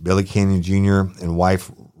Rouge, Billy Cannon Jr. and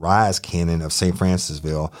wife Rise Cannon of St.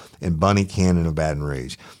 Francisville, and Bunny Cannon of Baton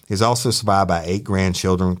Rouge. He's also survived by 8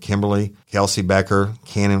 grandchildren, Kimberly, Kelsey Becker,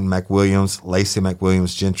 Cannon McWilliams, Lacey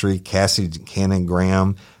McWilliams Gentry, Cassie Cannon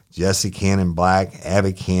Graham, Jesse Cannon Black,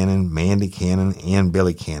 Abby Cannon, Mandy Cannon, and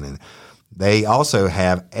Billy Cannon. They also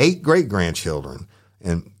have 8 great-grandchildren.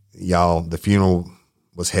 And y'all, the funeral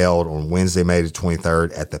was held on Wednesday, May the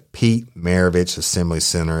 23rd at the Pete Maravich Assembly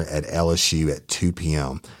Center at LSU at 2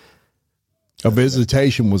 p.m. A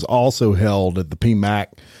visitation was also held at the PMAC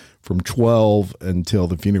from 12 until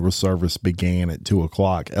the funeral service began at 2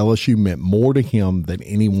 o'clock. LSU meant more to him than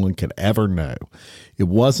anyone could ever know. It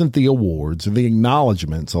wasn't the awards or the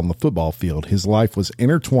acknowledgments on the football field. His life was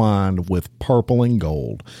intertwined with purple and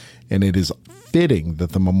gold, and it is fitting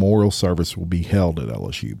that the memorial service will be held at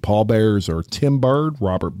LSU. Pallbearers are Tim Bird,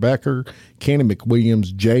 Robert Becker, Cannon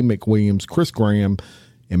McWilliams, Jay McWilliams, Chris Graham,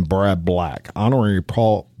 and Brad Black. Honorary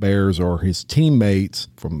pallbearers are his teammates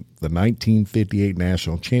from the 1958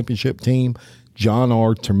 National Championship team, John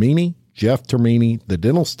R. Termini, Jeff Termini, the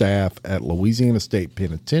dental staff at Louisiana State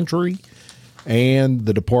Penitentiary, and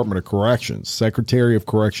the Department of Corrections. Secretary of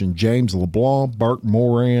Correction James LeBlanc, Burt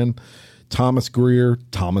Moran, Thomas Greer,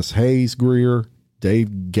 Thomas Hayes Greer,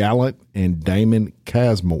 Dave Gallant, and Damon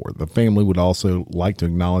Casmore. The family would also like to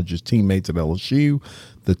acknowledge his teammates at LSU,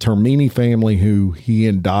 the Termini family, who he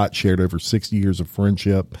and Dot shared over 60 years of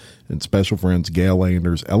friendship, and special friends Gail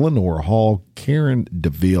Anders, Eleanor Hall, Karen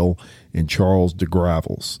DeVille, and Charles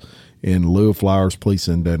DeGravels. In lieu of flowers, please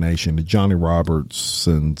send donation to Johnny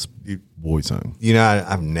Robertson's Boys Home. You know,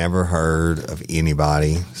 I've never heard of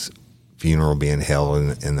anybody's funeral being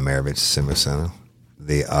held in the Maravich Assembly Center.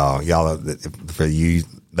 Y'all, for you,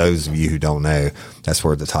 those of you who don't know, that's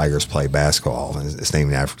where the Tigers play basketball. It's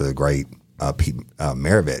named after the great Pete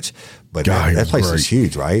Maravich. But that place is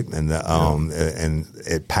huge, right? And and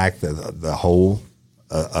it packed the whole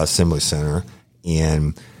assembly center.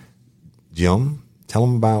 And Jim, tell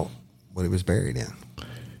them about what he was buried in.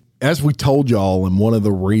 As we told y'all, and one of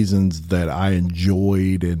the reasons that I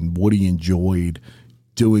enjoyed and Woody enjoyed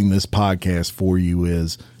doing this podcast for you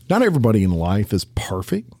is not everybody in life is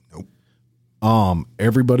perfect. Nope.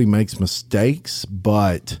 Everybody makes mistakes,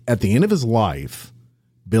 but at the end of his life,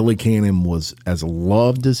 Billy Cannon was as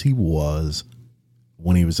loved as he was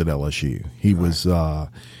when he was at LSU. He was,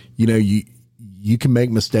 you can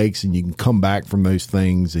make mistakes and you can come back from those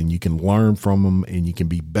things and you can learn from them and you can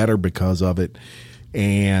be better because of it.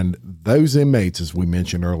 And those inmates, as we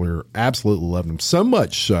mentioned earlier, absolutely loved him, so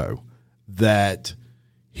much so that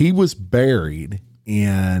he was buried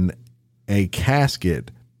in a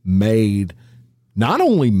casket not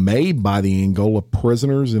only made by the Angola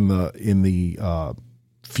prisoners in the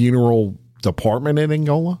funeral department in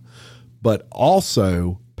Angola, but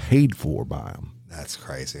also paid for by him. That's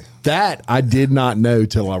crazy. That I did not know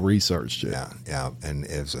till I researched it. Yeah. And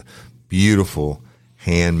it was a beautiful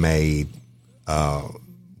handmade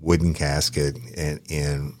wooden casket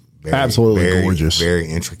and very, absolutely very, gorgeous, very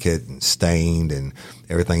intricate and stained and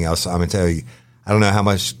everything else. I'm gonna tell you, I don't know how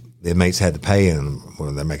much the inmates had to pay, and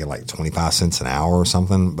they're making like 25 cents an hour or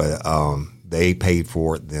something, but they paid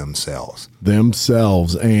for it themselves,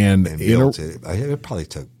 and built it. It probably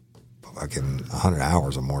took fucking 100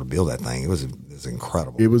 hours or more to build that thing. It was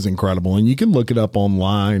incredible. It was incredible, and you can look it up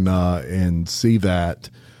online and see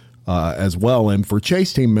that. As well. And for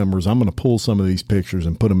Chase team members, I'm going to pull some of these pictures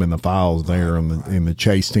and put them in the files there in the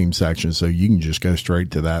Chase team section, so you can just go straight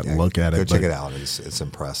to that and look at it. Go check it out. It's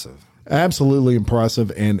impressive. Absolutely impressive,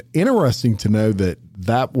 and interesting to know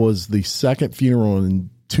that was the second funeral in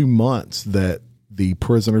 2 months that the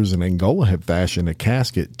prisoners in Angola had fashioned a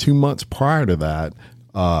casket. 2 months prior to that,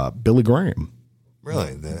 Billy Graham.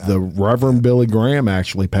 Really? The Reverend Billy Graham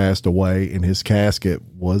actually passed away, and his casket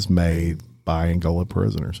was made by Angola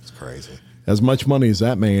prisoners. It's crazy. As much money as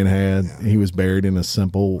that man had, he was buried in a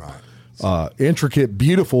simple, intricate,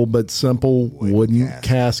 beautiful, but simple wooden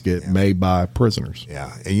casket made by prisoners.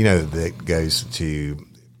 Yeah. And that goes to,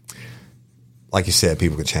 like you said,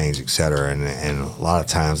 people can change, et cetera. And a lot of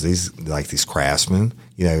times these craftsmen,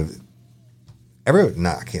 I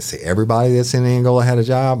can't say everybody that's in Angola had a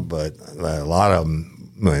job, but a lot of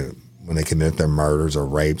them, when they commit their murders or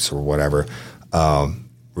rapes or whatever,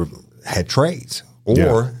 had trades,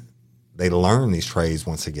 or they learn these trades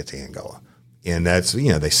once they get to Angola. And that's,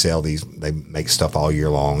 they sell these, they make stuff all year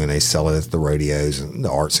long, and they sell it at the rodeos and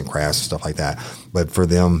the arts and crafts and stuff like that. But for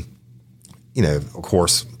them, of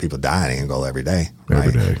course, people die in Angola every day.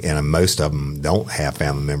 Right? Every day. And most of them don't have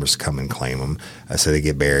family members come and claim them. So they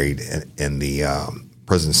get buried in the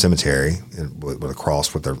prison cemetery with a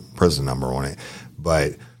cross with their prison number on it.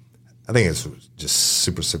 But I think it's just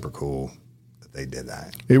super, super cool that they did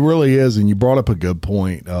that. It really is. And you brought up a good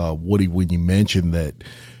point, Woody, when you mentioned that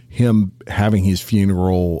him having his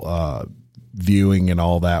funeral viewing and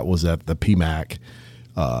all that was at the PMAC,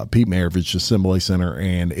 Pete Maravich Assembly Center,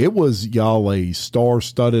 and it was, y'all, a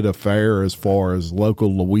star-studded affair as far as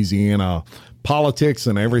local Louisiana politics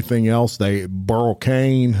and everything else. Burl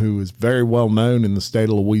Cain, who is very well known in the state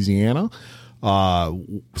of Louisiana,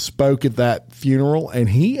 spoke at that funeral, and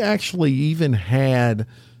he actually even had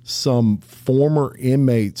some former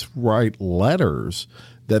inmates write letters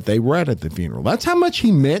that they read at the funeral. That's how much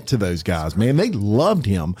he meant to those guys, man. They loved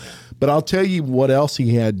him. But I'll tell you what else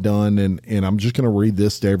he had done, and I'm just going to read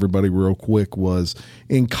this to everybody real quick, was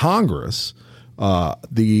in Congress,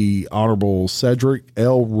 the Honorable Cedric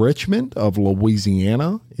L. Richmond of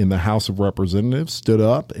Louisiana in the House of Representatives stood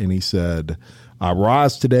up and he said, "I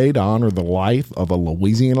rise today to honor the life of a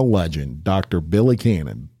Louisiana legend, Dr. Billy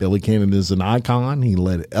Cannon. Billy Cannon is an icon. He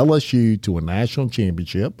led LSU to a national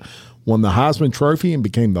championship, won the Heisman Trophy, and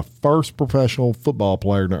became the first professional football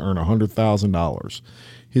player to earn $100,000.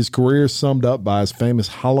 His career is summed up by his famous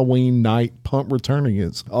Halloween night punt return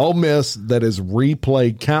against Ole Miss that is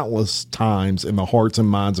replayed countless times in the hearts and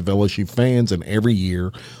minds of LSU fans and every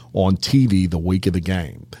year on TV the week of the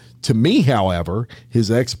game. To me, however, his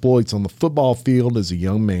exploits on the football field as a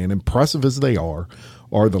young man, impressive as they are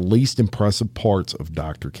the least impressive parts of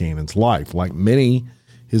Dr. Cannon's life. Like many,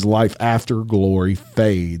 his life after glory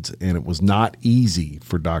fades, and it was not easy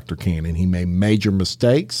for Dr. Cannon. He made major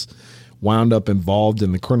mistakes, wound up involved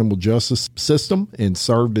in the criminal justice system, and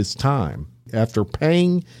served his time. After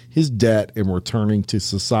paying his debt and returning to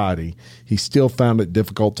society, he still found it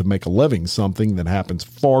difficult to make a living, something that happens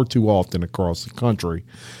far too often across the country.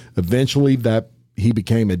 Eventually, he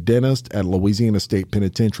became a dentist at Louisiana State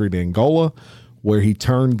Penitentiary in Angola, where he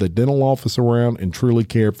turned the dental office around and truly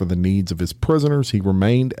cared for the needs of his prisoners. He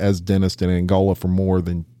remained as dentist in Angola for more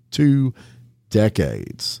than 2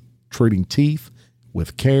 decades, treating teeth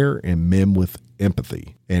with care and men with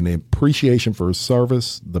empathy. And in appreciation for his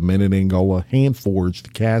service, the men in Angola hand-forged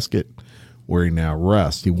the casket where he now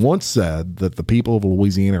rests. He once said that the people of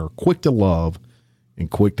Louisiana are quick to love and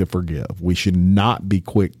quick to forgive. We should not be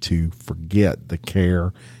quick to forget the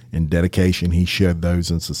care and dedication he showed those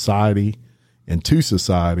in society and to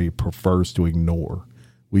society prefers to ignore.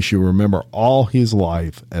 We should remember all his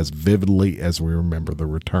life as vividly as we remember the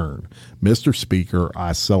return. Mr. Speaker,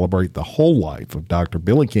 I celebrate the whole life of Dr.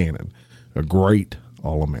 Billy Cannon, a great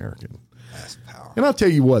All-American. That's powerful. And I'll tell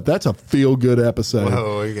you what, that's a feel-good episode.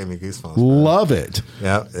 Whoa, you gave me goosebumps. Love it.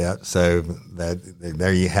 Yeah. So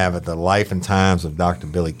there you have it, the life and times of Dr.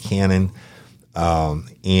 Billy Cannon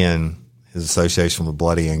and his association with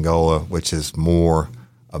Bloody Angola, which is more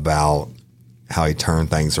about how he turned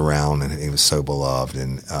things around, and he was so beloved,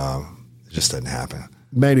 and it just didn't happen.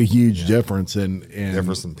 Made a huge difference, and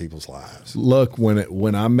difference in people's lives. Look,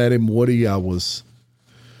 when I met him, Woody, I was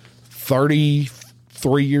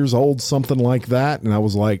 33 years old, something like that, and I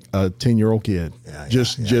was like a 10-year-old kid.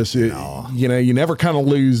 You never kind of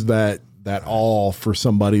lose that awe for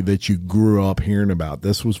somebody that you grew up hearing about.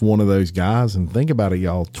 This was one of those guys, and think about it,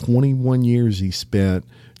 y'all. 21 years he spent,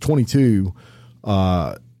 22.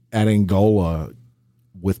 At Angola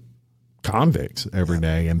with convicts every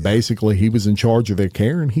day. And basically he was in charge of their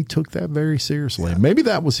care, and he took that very seriously. And maybe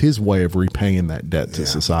that was his way of repaying that debt to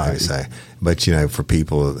society. But, for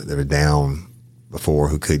people that are down before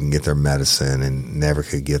who couldn't get their medicine and never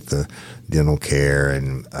could get the dental care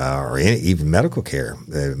and or even medical care,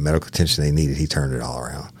 the medical attention they needed, he turned it all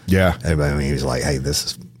around. Yeah. Everybody, he was like, hey,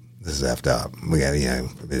 this is effed up. We got,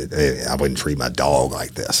 I wouldn't treat my dog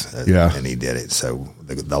like this. Yeah. And he did it. So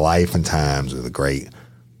the life and times of the great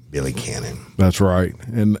Billy Cannon. That's right.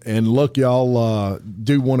 And look, y'all,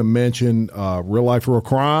 do want to mention Real Life Real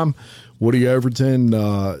Crime. Woody Overton,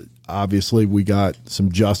 obviously we got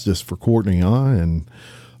some justice for Courtney, And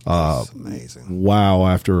that's amazing. Wow,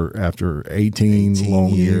 after 18 long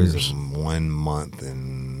years. 1 month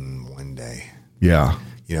and 1 day. Yeah.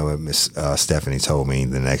 Miss Stephanie told me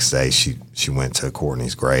the next day she went to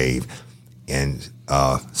Courtney's grave, and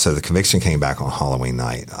so the conviction came back on Halloween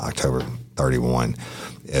night, October 31.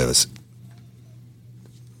 It was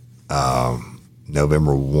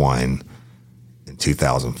November 1 in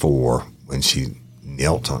 2004 when she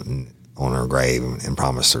knelt on on her grave and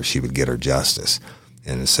promised her she would get her justice.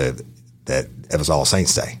 And so that it was All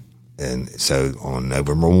Saints Day. And so on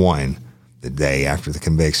November 1, the day after the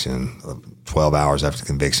conviction, 12 hours after the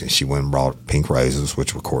conviction, she went and brought pink roses,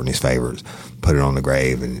 which were Courtney's favorites, put it on the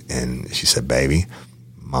grave, and she said, "Baby,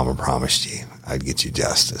 Mama promised you I'd get you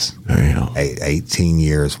justice." Damn. 18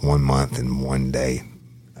 years, 1 month, and 1 day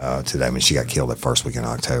today. I mean, she got killed that first week in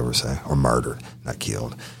October, or murdered, not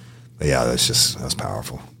killed. But yeah, that's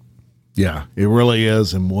powerful. Yeah, it really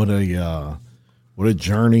is, and what a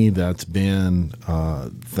journey that's been.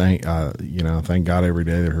 Thank God every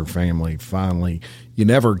day that her family finally. You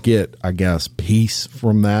never get, I guess, peace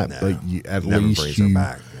from that, but at least brings her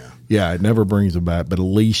back. Yeah, it never brings her back, but at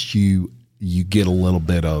least you get a little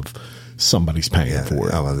bit of somebody's paying for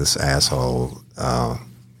it. Oh, this asshole,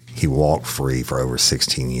 he walked free for over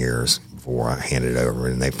 16 years before I handed it over,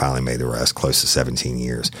 and they finally made the arrest, close to 17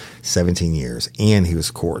 years. 17 years. And he was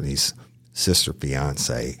Courtney's sister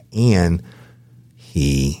fiance, and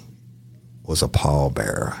he was a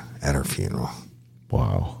pallbearer at her funeral.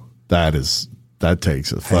 Wow. That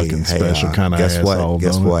takes a fucking special kind of asshole.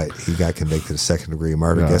 Guess what? He got convicted of second-degree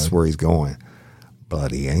murder. Guess where he's going?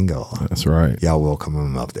 Bloody Angola. That's right. Y'all welcome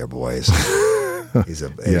him up there, boys.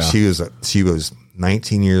 She was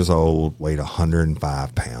 19 years old, weighed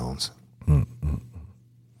 105 pounds.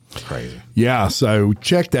 Crazy. Yeah, so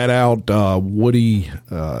check that out, Woody.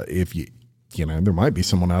 If there might be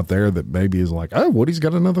someone out there that maybe is like, "Oh, Woody's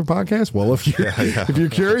got another podcast." Well, if you're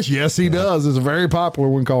curious, yes, he does. It's a very popular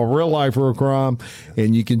one called Real Life Real Crime,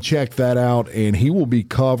 and you can check that out. And he will be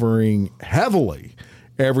covering heavily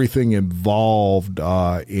everything involved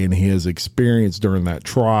in his experience during that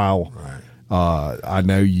trial. Right. I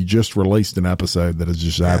know you just released an episode that is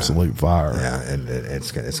just absolute fire. Yeah, and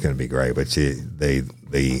it's going to be great. But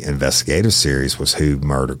the investigative series was Who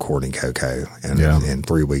Murdered Courtney Coco, and in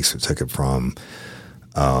 3 weeks it took it from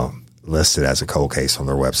listed as a cold case on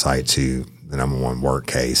their website to the #1 work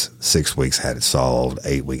case. 6 weeks had it solved.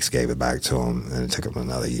 8 weeks gave it back to them, and it took them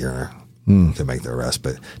another year to make the arrest.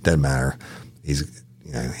 But it doesn't matter. He's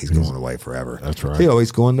going away forever. That's right.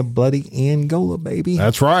 He's going to bloody Angola, baby.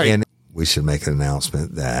 That's right. And we should make an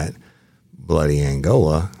announcement that Bloody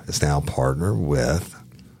Angola is now partnered with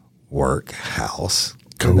Workhouse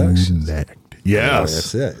Productions.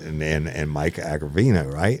 Yes. That's it. And Mike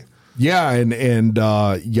Agravino, right? Yeah, and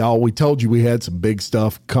y'all, we told you we had some big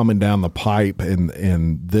stuff coming down the pipe,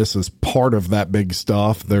 and this is part of that big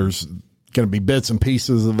stuff. There's going to be bits and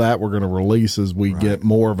pieces of that we're going to release as we get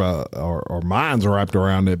more of our minds wrapped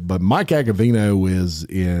around it. But Mike Agavino is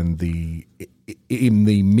in the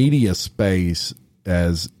media space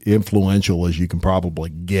as influential as you can probably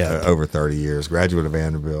get. Over 30 years, graduate of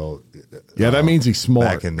Vanderbilt. Yeah, that means he's smart.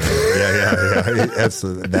 Back in that's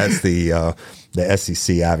the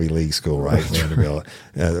SEC Ivy League school, right? Vanderbilt.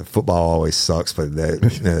 Football always sucks, but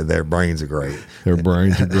their brains are great. Their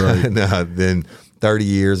brains are great. And, then 30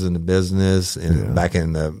 years in the business, and back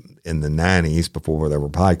in the 90s, before there were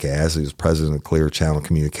podcasts, he was president of Clear Channel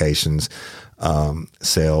Communications,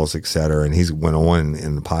 sales, et cetera. And he went on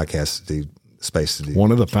in the podcast space to do.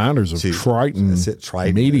 One of the founders of Triton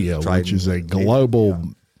Media, which is a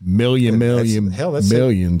global millions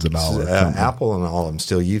of dollars. Apple and all of them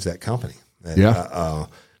still use that company.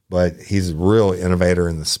 But he's a real innovator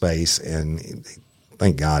in the space, and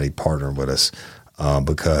thank God he partnered with us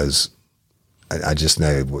because I just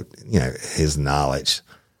know his knowledge.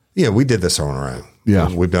 We did this on our own. Yeah,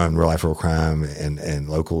 we've done Real Life Real Crime and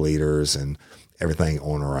local leaders and everything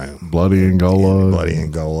on our own. Bloody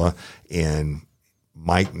Angola, and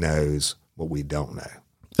Mike knows what we don't know.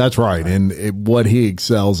 That's right. And what he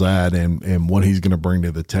excels at and what he's going to bring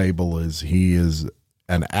to the table is he is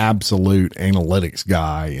an absolute analytics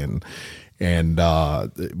guy. And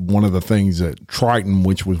one of the things that Triton,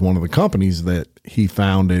 which was one of the companies that he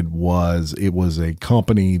founded, was a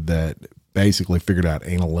company that basically figured out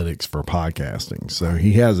analytics for podcasting. So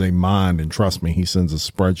he has a mind, and trust me, he sends us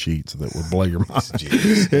spreadsheets that will blow your mind.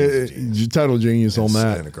 He's a total genius on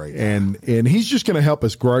that. And he's just going to help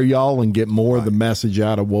us grow, y'all, and get more of the message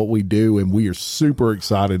out of what we do. And we are super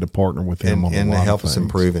excited to partner with him on and a to lot help of us things.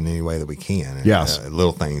 improve in any way that we can. And, yes,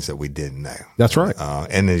 little things that we didn't know. That's right.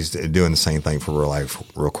 And he's doing the same thing for Real Life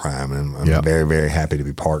Real Crime, and I'm very, very happy to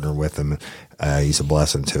be partnered with him. He's a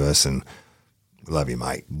blessing to us, and love you,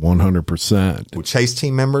 Mike. 100%. With Chase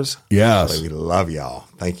team members, yes, we love y'all.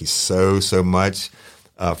 Thank you so much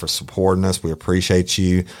for supporting us. We appreciate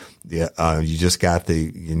you. You just got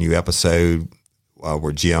your new episode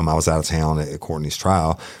where Jim, I was out of town at Courtney's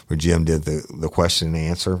trial, where Jim did the question and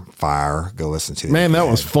answer. Fire. Go listen to it. Man, that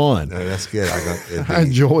was fun. That's good. I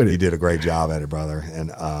enjoyed it. You did a great job at it, brother.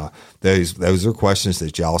 And those are questions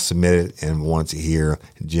that y'all submitted and wanted to hear.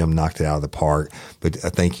 Jim knocked it out of the park. But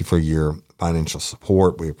thank you for your financial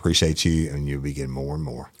support. We appreciate you, and you'll be getting more and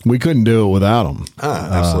more. We couldn't do it without them.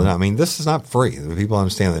 Absolutely not. I mean, this is not free. People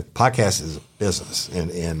understand that podcast is a business,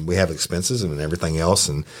 and we have expenses and everything else.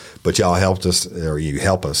 But y'all helped us, or you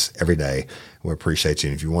help us every day. We appreciate you.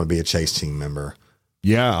 And if you want to be a Chase team member,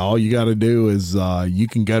 yeah, all you got to do is you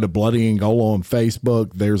can go to Bloody Angola on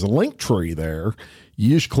Facebook. There's a link tree there.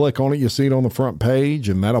 You just click on it. You see it on the front page,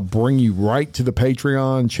 and that'll bring you right to the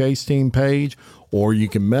Patreon Chase Team page. Or you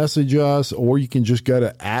can message us, or you can just go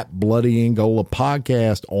to @Bloody Angola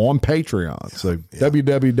Podcast on Patreon. So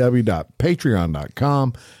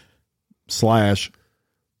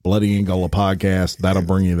www.patreon.com/Bloody Angola Podcast. That'll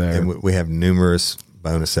bring you there. And we have numerous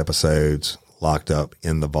bonus episodes locked up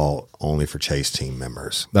in the vault only for Chase team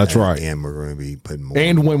members. That's right. And we're going to be putting more.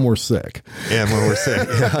 And when we're sick. And when we're sick.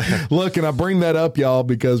 Yeah. Look, and I bring that up, y'all,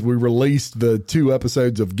 because we released the 2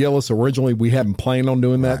 episodes of Gillis. Originally, we hadn't planned on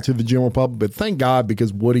doing that to the general public, but thank God,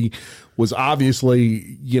 because Woody was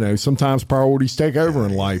obviously, sometimes priorities take over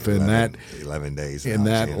in life. And 11 days. In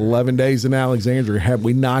that 11 days in Alexandria, had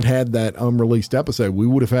we not had that unreleased episode, we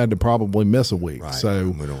would have had to probably miss a week. Right.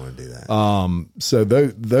 So we don't want to do that. So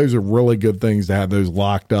those are really good things to have those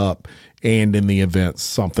locked up. And in the event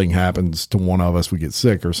something happens to one of us, we get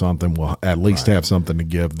sick or something, we'll at least have something to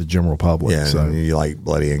give the general public. Yeah, so and you like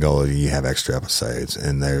Bloody Angola, you have extra episodes,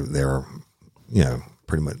 and they're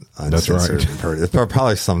pretty much uncensored. That's right. It's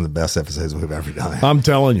probably some of the best episodes we've ever done. I'm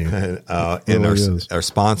telling you. And our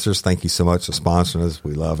sponsors, thank you so much for sponsoring us.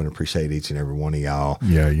 We love and appreciate each and every one of y'all.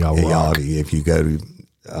 Yeah, y'all rock. If you go to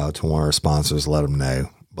one of our sponsors, let them know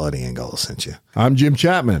Bloody Angola sent you. I'm Jim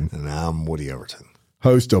Chapman. And I'm Woody Overton,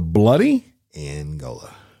 host of Bloody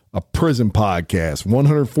Angola, a prison podcast,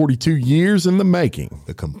 142 years in the making.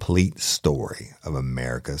 The complete story of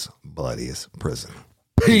America's bloodiest prison.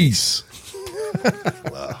 Peace.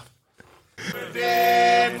 Love.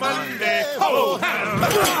 Monday, hold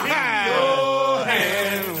hands, your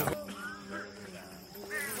hands.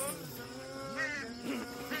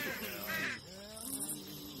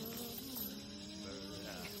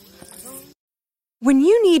 When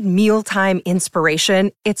you need mealtime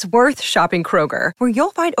inspiration, it's worth shopping Kroger, where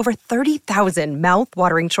you'll find over 30,000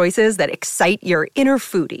 mouth-watering choices that excite your inner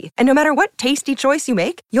foodie. And no matter what tasty choice you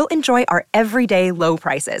make, you'll enjoy our everyday low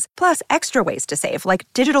prices, plus extra ways to save, like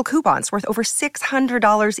digital coupons worth over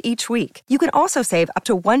 $600 each week. You can also save up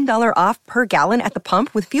to $1 off per gallon at the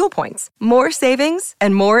pump with fuel points. More savings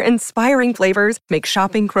and more inspiring flavors make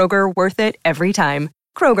shopping Kroger worth it every time.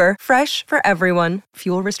 Kroger, fresh for everyone.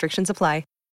 Fuel restrictions apply.